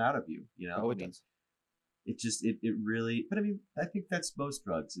brings a lot out of you. You know, Oh, I it mean, does. it just it really. But I mean, I think that's most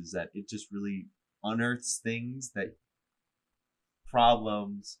drugs is that it just really unearths things that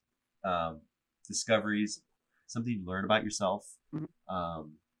problems, discoveries, something you learn about yourself. Mhm.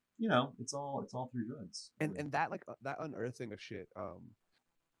 You know, it's all through drugs. And that like that unearthing of shit,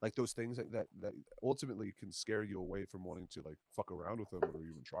 like those things that ultimately can scare you away from wanting to like fuck around with them or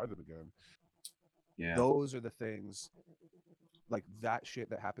even try them again. Yeah. Those are the things, like that shit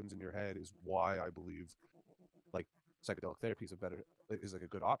that happens in your head is why I believe like psychedelic therapy is like a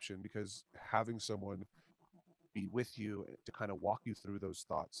good option, because having someone be with you to kind of walk you through those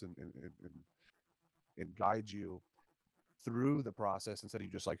thoughts and guide you through the process, instead of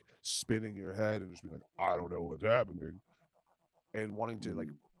you just like spinning your head and just being like, I don't know what's happening, and wanting to Mhm. like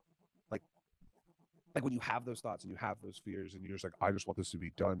like when you have those thoughts and you have those fears and you're just like, I just want this to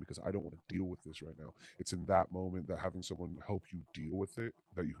be done because I don't want to deal with this right now. It's in that moment that having someone help you deal with it,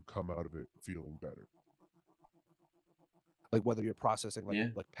 that you can come out of it feeling better. Like whether you're processing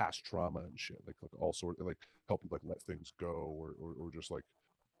Yeah. like past trauma and shit, like all sort of like help you like let things go, or just like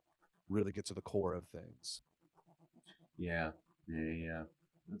really get to the core of things. Yeah. Yeah.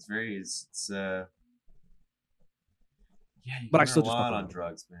 It's very yeah, you But can I learn a still just fuck lot on around.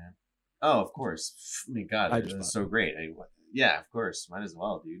 drugs, man. Oh, of course. I mean, God, I just it's fuck. so great. I mean, yeah, of course. Might as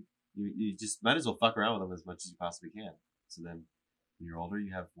well, dude. You just might as well fuck around with them as much as you possibly can. So then, when you're older,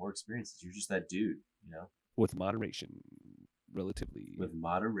 you have more experiences. You're just that dude, you know, With moderation, relatively. with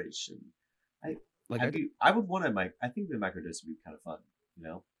moderation. I Like have you. I would want to. I think the microdose would be kind of fun. You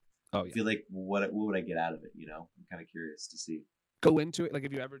know, oh I yeah, feel like what would I get out of it? You know, I'm kind of curious to see. go into it. Like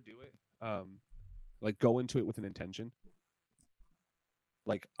if you ever do it, like go into it with an intention.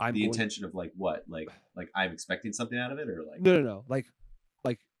 Like I'm The going. intention of like what, like I'm expecting something out of it, or like No. Like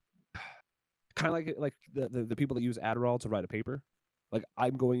kind of like the people that use Adderall to write a paper. Like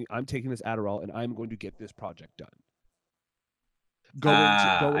I'm taking this Adderall and I'm going to get this project done. go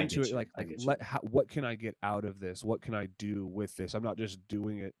I into get it you. like I get you. what can I get out of this? What can I do with this? I'm not just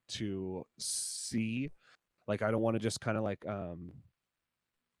doing it to see. Like, I don't want to just kind of like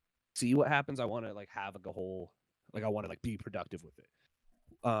see what happens. I want to like have like a whole, like I want to like be productive with it.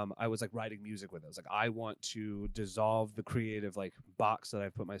 I was like writing music with it. I was like, I want to dissolve the creative like box that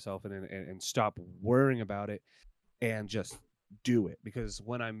I've put myself in and stop worrying about it and just do it. Because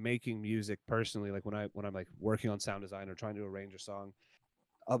when I'm making music personally, like when I'm like working on sound design or trying to arrange a song,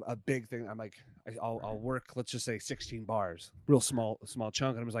 a big thing, I'm like, I'll work, let's just say 16 bars, real small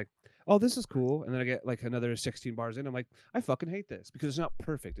chunk, and I'm just like, oh, this is cool, and then I get like another 16 bars in, I'm like, I fucking hate this because it's not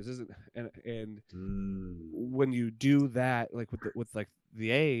perfect. This isn't, and when you do that, like with like the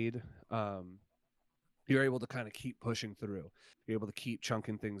aid, you're able to kind of keep pushing through. You're able to keep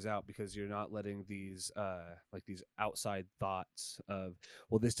chunking things out because you're not letting these like these outside thoughts of,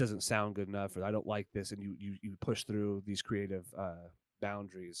 well, this doesn't sound good enough, or I don't like this, and you push through these creative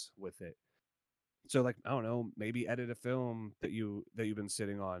boundaries with it. So like, I don't know, maybe edit a film that you've been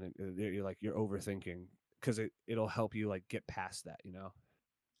sitting on, and you're like, you're overthinking, because it'll help you like get past that, you know.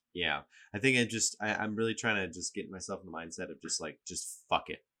 Yeah, I think I'm really trying to just get myself in the mindset of just fuck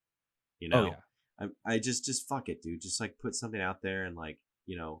it, you Oh know. yeah. I just fuck it, dude. Just like put something out there, and like,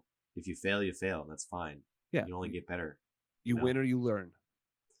 if you fail, you fail, and that's fine. Yeah, You only get better. you know? win or you learn.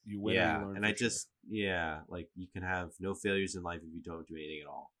 You win or you Yeah, learn. and for I sure. just like, you can have no failures in life if you don't do anything at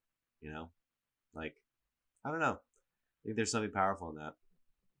all. Like, I don't know. I think there's something powerful in that.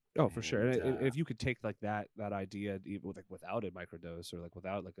 Oh, for sure. And And if you could take like that idea, even with, like, without a microdose, or like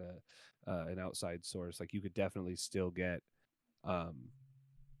without like a an outside source, like you could definitely still get um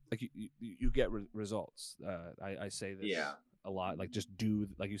like you get results. I say this yeah, a lot. Like, just do,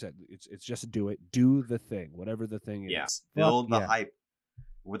 like you said, it's just do it. Do the thing, whatever the thing is. yeah. Fuck Build the yeah. hype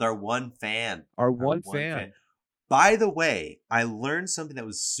with our one fan. Our one fan. By the way, I learned something that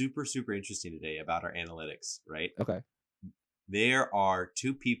was super, super interesting today about our analytics, right? Okay. There are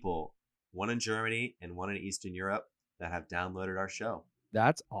 2 people, one in Germany and one in Eastern Europe, that have downloaded our show,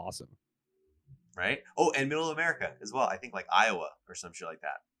 That's awesome. right? Oh, and Middle America as well. I think like Iowa or some shit like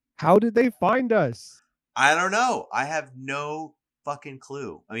that. How did they find us? I don't know. I have no fucking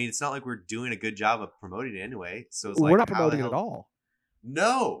clue. I mean, it's not like we're doing a good job of promoting it anyway. So it's like, We're not how the promoting it hell? at all.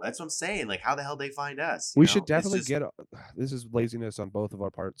 No, that's what I'm saying. Like, how the hell they find us? We should It's definitely just, get this is laziness on both of our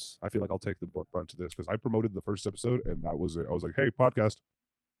parts. I feel like I'll take the brunt of this because I promoted the first episode and that was it. I was like, hey, podcast.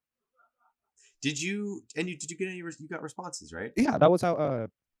 Did you get any? You got responses, right? Yeah, that was how.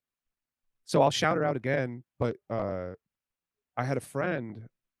 So I'll shout her out again, but I had a friend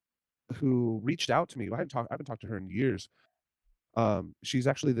who reached out to me. I haven't talked to her in years. She's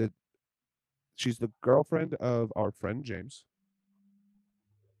actually she's the girlfriend of our friend James,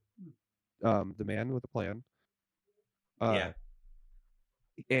 the man with the plan. Yeah.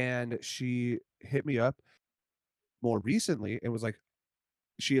 And she hit me up more recently and was like,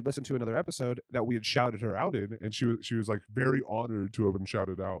 she had listened to another episode that we had shouted her out in, and she was like very honored to have been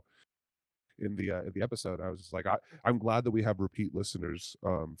shouted out in the episode. I was just like, I'm glad that we have repeat listeners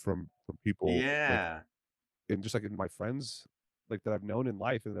from people like, Yeah. and just like in my friends like that I've known in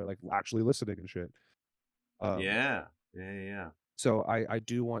life, and they're like actually listening and shit. Yeah. Yeah. So I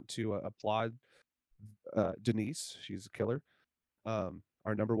do want to applaud Denise. She's a killer.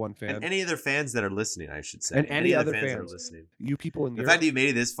 Our number one fan. And any other fans that are listening, I should say. And any other fans that are fans. listening. You people in The Europe. fact that you made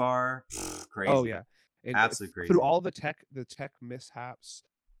it this far, crazy. Oh yeah. And absolutely crazy. Through all the tech mishaps,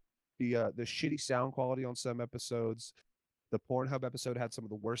 the shitty sound quality on some episodes. The Pornhub episode had some of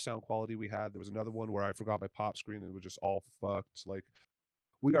the worst sound quality we had. There was another one where I forgot my pop screen and it was just all fucked. Like,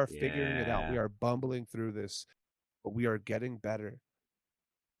 we are figuring it out. We are bumbling through this, but we are getting better.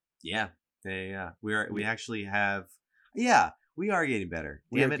 Yeah. We actually have. Yeah, we are getting better.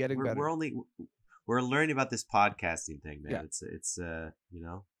 We are getting better. We're learning about this podcasting thing, man. Yeah. It's how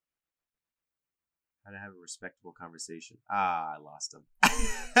to have a respectable conversation. I lost him.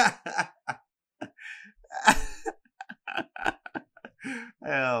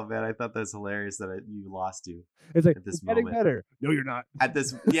 Oh man, I thought that was hilarious that you lost you. It's like, at this getting moment. better. No, you're not. At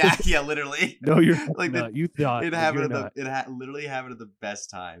this, yeah, literally. No, you're like not. You thought it but happened. you're not. Literally happened at the best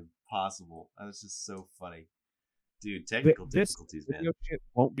time possible. That was just so funny, dude. Technical difficulties, man. Video shit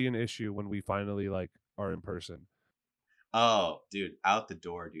won't be an issue when we finally like are in person. Oh, dude, out the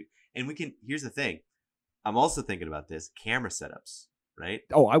door, dude. And we can. Here's the thing. I'm also thinking about this camera setups, right?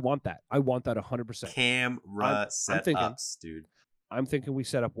 Oh, I want that. I want that 100%. Camera setups, dude. I'm thinking we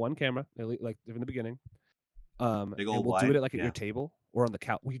set up one camera, like in the beginning. Big old and we'll wide? do it like at Yeah. your table or on the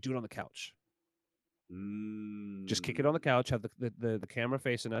couch. We do it on the couch. Just kick it on the couch. Have the camera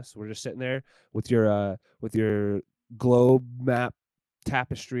facing us. We're just sitting there with your globe map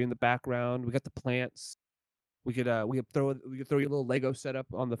tapestry in the background. We got the plants. We could throw you a little Lego setup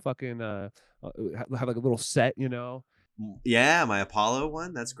on the fucking have like a little set, you know. Yeah, my Apollo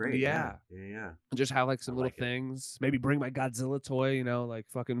one. That's great. Yeah. Yeah. Just have like some I little like it. things. Maybe bring my Godzilla toy, you know, like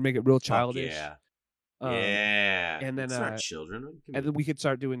fucking make it real Fuck childish. yeah. Um, Yeah. and then It's not children. and then we could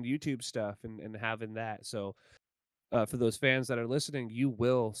start doing YouTube stuff and having that. So for those fans that are listening, you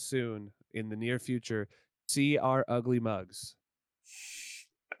will soon in the near future see our ugly mugs.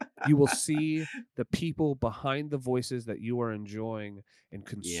 You will see the people behind the voices that you are enjoying and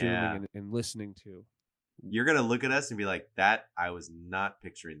consuming Yeah. and listening to. You're gonna look at us and be like, "That I was not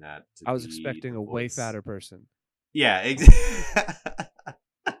picturing that to I was be expecting the a way voice." fatter person. Yeah, exactly.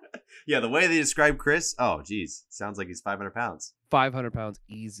 Yeah, the way they describe Chris, oh geez, sounds like he's 500 pounds. 500 pounds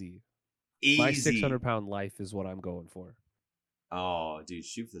easy. My Easy. 600-pound life is what I'm going for. Oh, dude,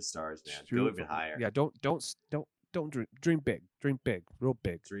 shoot for the stars, man. Shoot Go for- even higher. Yeah, don't dream big. Dream big, real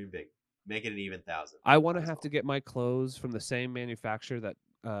big. Dream big. Make it an even 1,000. I want to Might as have well. to get my clothes from the same manufacturer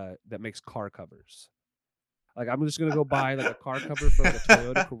that makes car covers. Like I'm just gonna go buy like a car cover for like a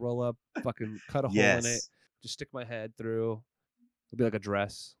Toyota Corolla, fucking cut a hole in it, Yes. just stick my head through. It'll be like a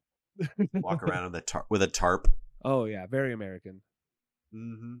dress. Walk around with a tarp. Oh yeah, very American.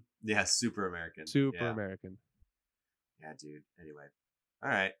 Mm-hmm. Yeah, super American. Super Yeah. American. Yeah, dude. Anyway. All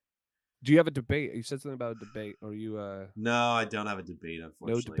right. Do you have a debate? You said something about a debate, or you No, I don't have a debate, no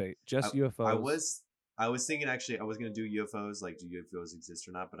unfortunately. debate, just I UFOs. I was thinking actually I was gonna do UFOs, like do UFOs exist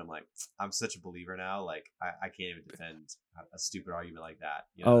or not, but I'm like, I'm such a believer now, like I can't even defend a stupid argument like that.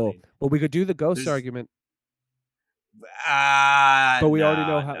 You know what I mean? Well, we could do the ghost There's- argument, but we already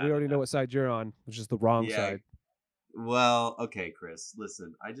know no, we already know what side you're on, which is the wrong Yeah. side. Well, okay, Chris,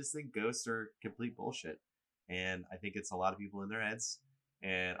 listen, I just think ghosts are complete bullshit. And I think it's a lot of people in their heads,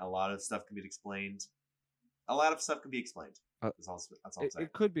 and a lot of stuff can be explained. A lot of stuff can be explained. That's all I'm saying.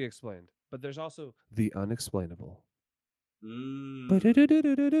 It could be explained, but there's also the unexplainable.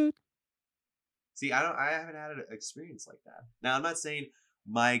 Mm. See, I haven't had an experience like that. Now, I'm not saying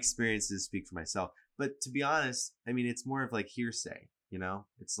my experiences speak for myself, but to be honest, I mean, it's more of like hearsay, you know?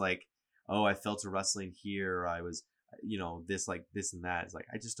 It's like, oh, I felt a rustling here, or I was, this, like this and that. It's like,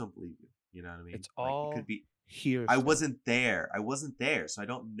 I just don't believe you. You know what I mean? It's like, all it could be. hearsay. I wasn't there, so I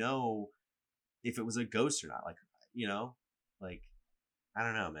don't know if it was a ghost or not. Like, like, I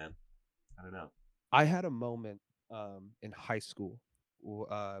don't know, man. I don't know. I had a moment in high school.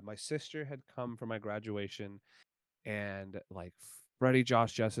 My sister had come for my graduation, and like Freddie,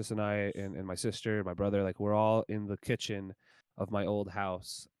 Josh, Justice, and I, and my sister, my brother, like we're all in the kitchen of my old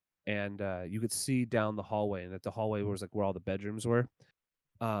house, and you could see down the hallway, and at the hallway was like where all the bedrooms were.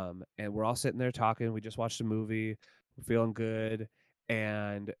 And we're all sitting there talking. We just watched a movie. We're feeling good,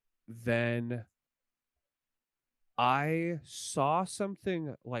 and then I saw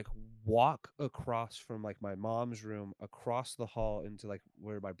something like walk across from like my mom's room across the hall into like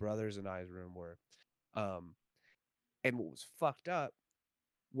where my brothers and I's room were. Um, and what was fucked up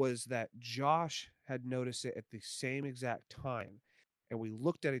was that Josh had noticed it at the same exact time. And we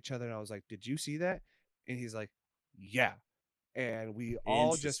looked at each other and I was like, "Did you see that?" And he's like, "Yeah." And we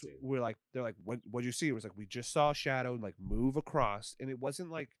all just Interesting. were like, they're like, what'd you see? It was like we just saw a shadow like move across, and it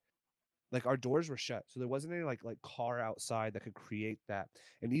wasn't like our doors were shut, so there wasn't any like car outside that could create that.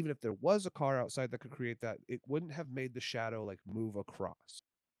 And even if there was a car outside that could create that, it wouldn't have made the shadow like move across.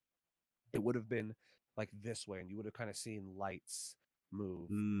 It would have been like this way, and you would have kind of seen lights move.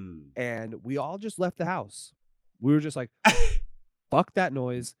 And we all just left the house. We were just like, fuck that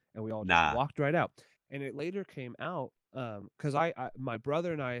noise, and we all just walked right out. And it later came out because my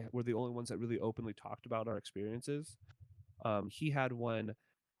brother and I were the only ones that really openly talked about our experiences. He had one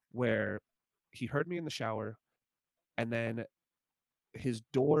where he heard me in the shower, and then his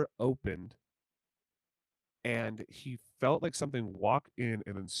door opened, and he felt like something walk in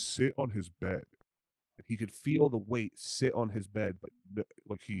and then sit on his bed. And he could feel the weight sit on his bed, but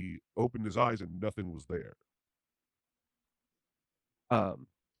like he opened his eyes and nothing was there.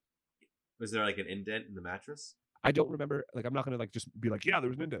 Was there like an indent in the mattress? I don't remember. Like, I'm not gonna like just be like, yeah, there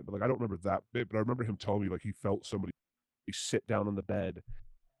was an indent, but like I don't remember that bit. But I remember him telling me like he felt somebody sit down on the bed,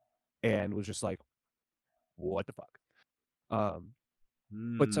 and was just like, what the fuck.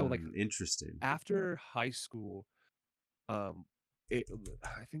 But so like Interesting. after high school, I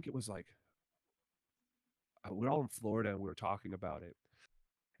think it was like we were all in Florida and we were talking about it,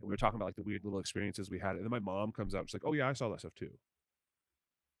 and we were talking about like the weird little experiences we had. And then my mom comes out, she's like, "Oh yeah, I saw that stuff too."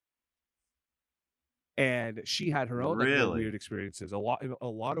 And she had her own like little Really? weird experiences. A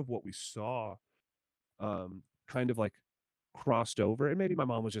lot of what we saw, kind of like crossed over. And maybe my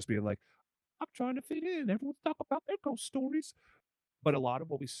mom was just being like, "I'm trying to fit in. Everyone's talking about their ghost stories." But a lot of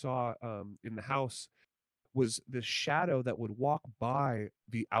what we saw in the house was the shadow that would walk by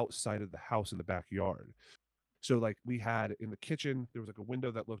the outside of the house in the backyard. So like we had in the kitchen, there was like a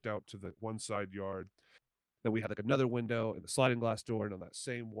window that looked out to the one side yard. Then we had like another window and the sliding glass door, and on that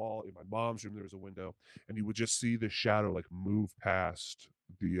same wall in my mom's room there was a window, and you would just see the shadow like move past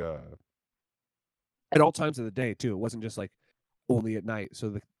the at all times of the day too. It wasn't just like only at night. So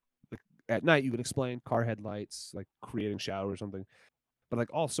the at night you could explain car headlights like creating shadow or something, but like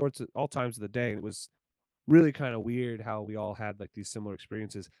all times of the day. And it was really kind of weird how we all had like these similar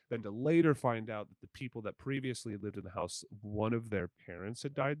experiences. Then to later find out that the people that previously lived in the house, one of their parents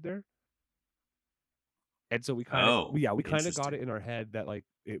had died there. And so we kind of Oh, we kind of got interesting. it in our head that like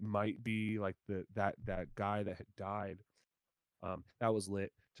it might be like that guy that had died. That was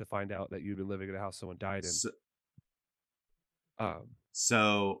lit to find out that you'd been living in a house someone died in.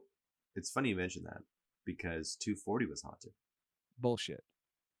 So it's funny you mentioned that because 240 was haunted. Bullshit.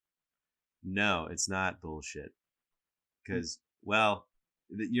 No, it's not bullshit. Because, well,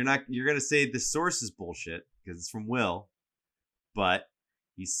 you're going to say the source is bullshit because it's from Will, but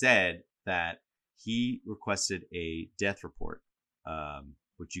he said that he requested a death report,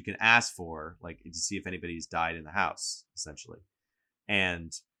 which you can ask for, like, to see if anybody's died in the house, essentially.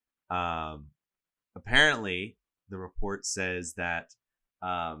 And apparently, the report says that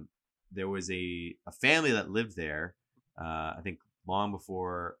there was a family that lived there, I think long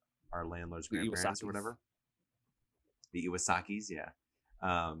before our landlord's grandparents or whatever. The Iwasakis, yeah.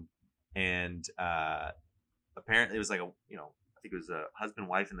 And apparently it was like I think it was a husband,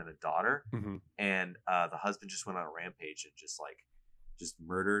 wife, and then a daughter. Mm-hmm. And the husband just went on a rampage and just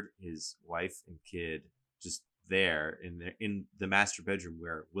murdered his wife and kid just there in the master bedroom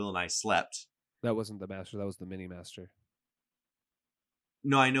where Will and I slept. That wasn't the master. That was the mini master.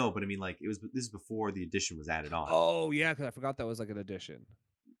 No, I know, but I mean, like, this is before the addition was added on. Oh yeah, because I forgot that was like an addition.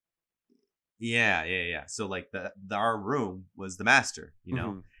 Yeah. So like our room was the master, you know,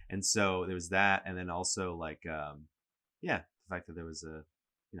 Mm-hmm. and so there was that, and then also like the fact that there was a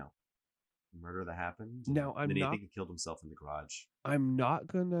murder that happened. Now I think he killed himself in the garage. I'm not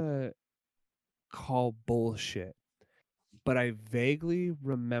gonna call bullshit, but I vaguely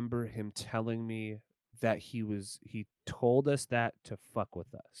remember him telling me that he told us that to fuck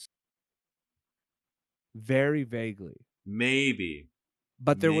with us. Very vaguely. Maybe.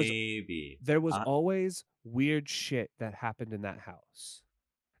 But there was always weird shit that happened in that house.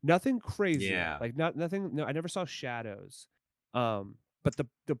 Nothing crazy. Yeah. Like nothing. No, I never saw shadows. But the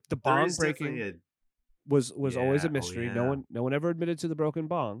bong breaking was always a mystery. Oh, yeah. No one ever admitted to the broken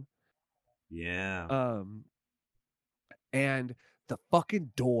bong. Yeah. And the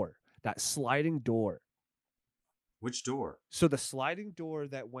fucking door, that sliding door. Which door? So the sliding door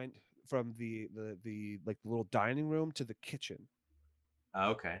that went from the like little dining room to the kitchen.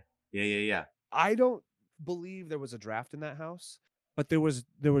 Oh, okay. Yeah. I don't believe there was a draft in that house, but there was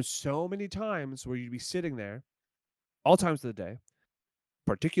so many times where you'd be sitting there, all times of the day,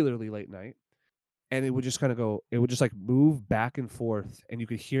 particularly late night, and it would just kind of go. It would just like move back and forth, and you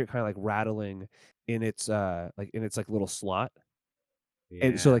could hear it kind of like rattling in its like little slot. Yeah.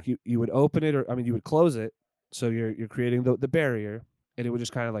 And so like you would open it, or I mean you would close it, so you're creating the barrier, and it would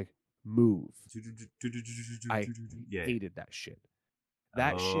just kind of like move. I hated that shit.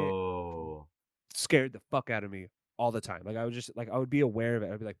 That shit scared the fuck out of me all the time. Like I would be aware of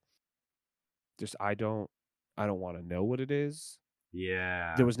it. I'd be like, just I don't want to know what it is.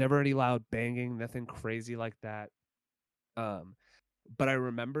 Yeah. There was never any loud banging, nothing crazy like that. But I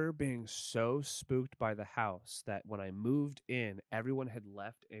remember being so spooked by the house that when I moved in, everyone had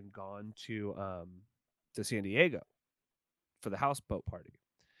left and gone to San Diego for the houseboat party.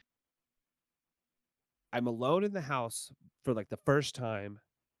 I'm alone in the house for like the first time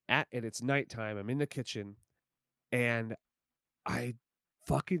and it's nighttime. I'm in the kitchen and I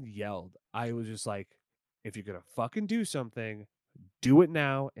fucking yelled. I was just like, if you're going to fucking do something, do it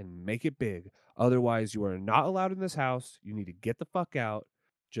now and make it big. Otherwise, you are not allowed in this house. You need to get the fuck out.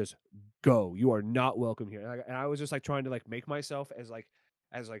 Just go. You are not welcome here. And I was just like trying to like make myself as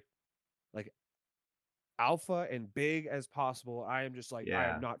alpha and big as possible. I am just like, I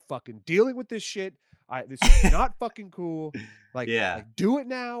am not fucking dealing with this shit. This is not fucking cool. Like, like do it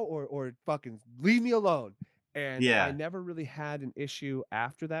now or fucking leave me alone. And I never really had an issue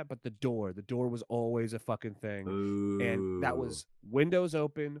after that, but the door was always a fucking thing. Ooh. And that was windows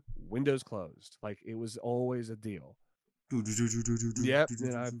open, windows closed. Like it was always a deal. Yep,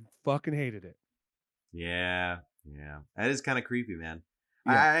 and I fucking hated it. Yeah. That is kind of creepy, man.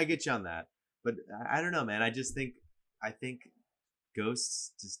 Yeah. I get you on that. But I don't know, man. I think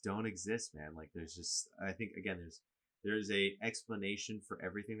ghosts just don't exist, man. Like there's just, I think again, there's a explanation for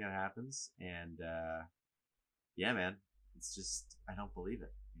everything that happens, and yeah, man, it's just I don't believe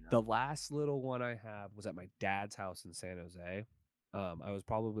it. You know? The last little one I have was at my dad's house in San Jose. I was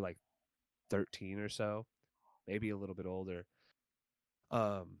probably like 13 or so, maybe a little bit older.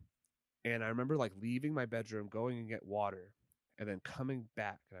 And I remember like leaving my bedroom, going and get water, and then coming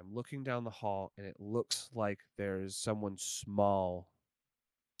back, and I'm looking down the hall, and it looks like there's someone small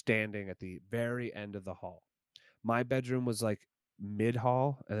standing at the very end of the hall. My bedroom was like mid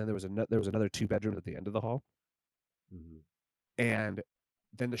hall, and then there was another 2 bedrooms at the end of the hall, Mhm. and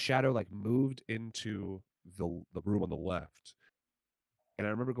then the shadow like moved into the room on the left. And I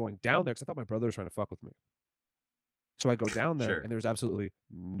remember going down there because I thought my brother was trying to fuck with me. So I go down there, Sure. and there's absolutely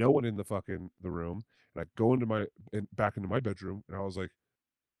no one in the room. And I go back into my bedroom, and I was like,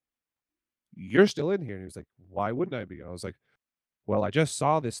 "You're still in here?" And he was like, "Why wouldn't I be?" And I was like, "Well, I just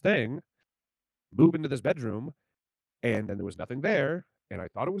saw this thing move into this bedroom, and then there was nothing there, and I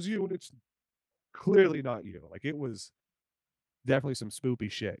thought it was you, and it's clearly not you. Like it was definitely some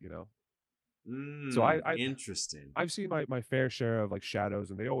spoopy shit, you know." So Interesting. I've seen my fair share of like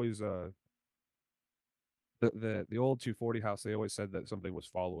shadows, and they always the old 240 house, they always said that something was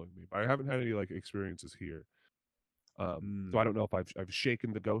following me, but I haven't had any like experiences here. So I don't know if I've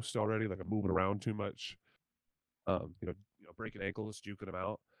shaken the ghost already, like I'm moving around too much, breaking ankles, juking them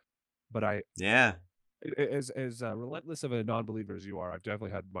out. But Yeah. as relentless of a non-believer as you are, I've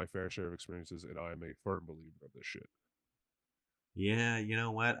definitely had my fair share of experiences, and I am a firm believer of this shit. Yeah, you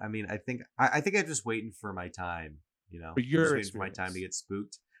know what? I mean, I think I'm just waiting for my time. You know, But your just waiting for my time to get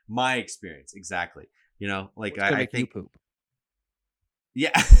spooked. My experience, exactly. You know, like What's gonna I make you think, poop?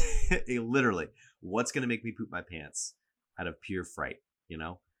 yeah, literally, what's gonna make me poop my pants out of pure fright? You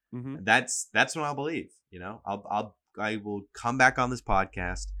know, Mm-hmm. that's what I'll believe. You know, I will come back on this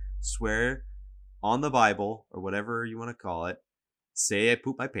podcast, swear on the Bible or whatever you want to call it, say I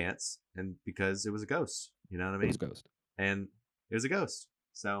pooped my pants, and because it was a ghost. You know what I mean? It was a ghost. And it was a ghost.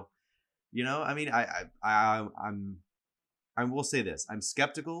 So, you know, I mean, I will say this: I'm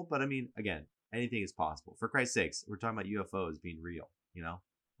skeptical, but I mean, again, anything is possible. For Christ's sakes, we're talking about UFOs being real. You know,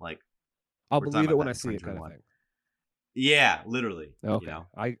 like I'll we're talking believe it about when that I in see it, kind of 2021. thing. Yeah, literally. Okay. You know,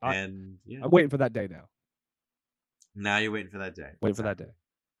 I'm and yeah, waiting for that day now. now you're waiting for that day. Waiting for that day.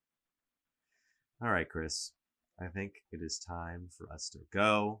 All right, Chris. I think it is time for us to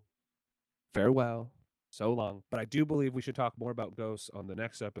go. Farewell. So long. But I do believe we should talk more about ghosts on the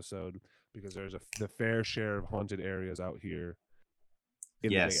next episode, because there's the fair share of haunted areas out here in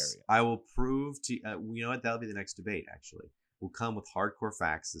the Bay Yes, Area. I will prove to you know what, that'll be the next debate. Actually, we'll come with hardcore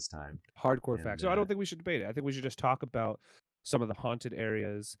facts this time. Hardcore And, facts. So I don't think we should debate it. I think we should just talk about some of the haunted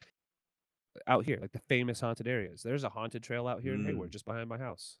areas out here, like the famous haunted areas. There's a haunted trail out here in Hayward, just behind my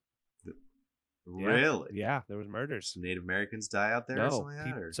house. Really? Yeah, there was murders. Some Native Americans die out there or No, something like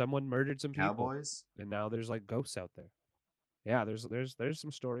that, or someone murdered some people, cowboys? and now there's like ghosts out there. Yeah, there's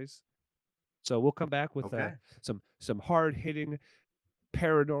some stories. So we'll come back with Okay. some hard hitting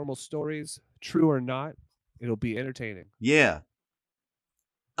paranormal stories, true or not. It'll be entertaining. Yeah.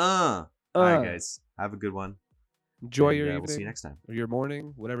 All right, guys. Have a good one. Enjoy And, your evening. We'll see you next time. Or your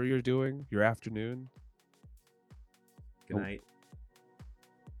morning, whatever you're doing, your afternoon. Good night.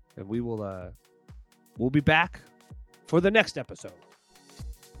 And we'll be back for the next episode.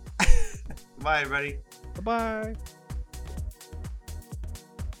 Bye, everybody. Bye-bye.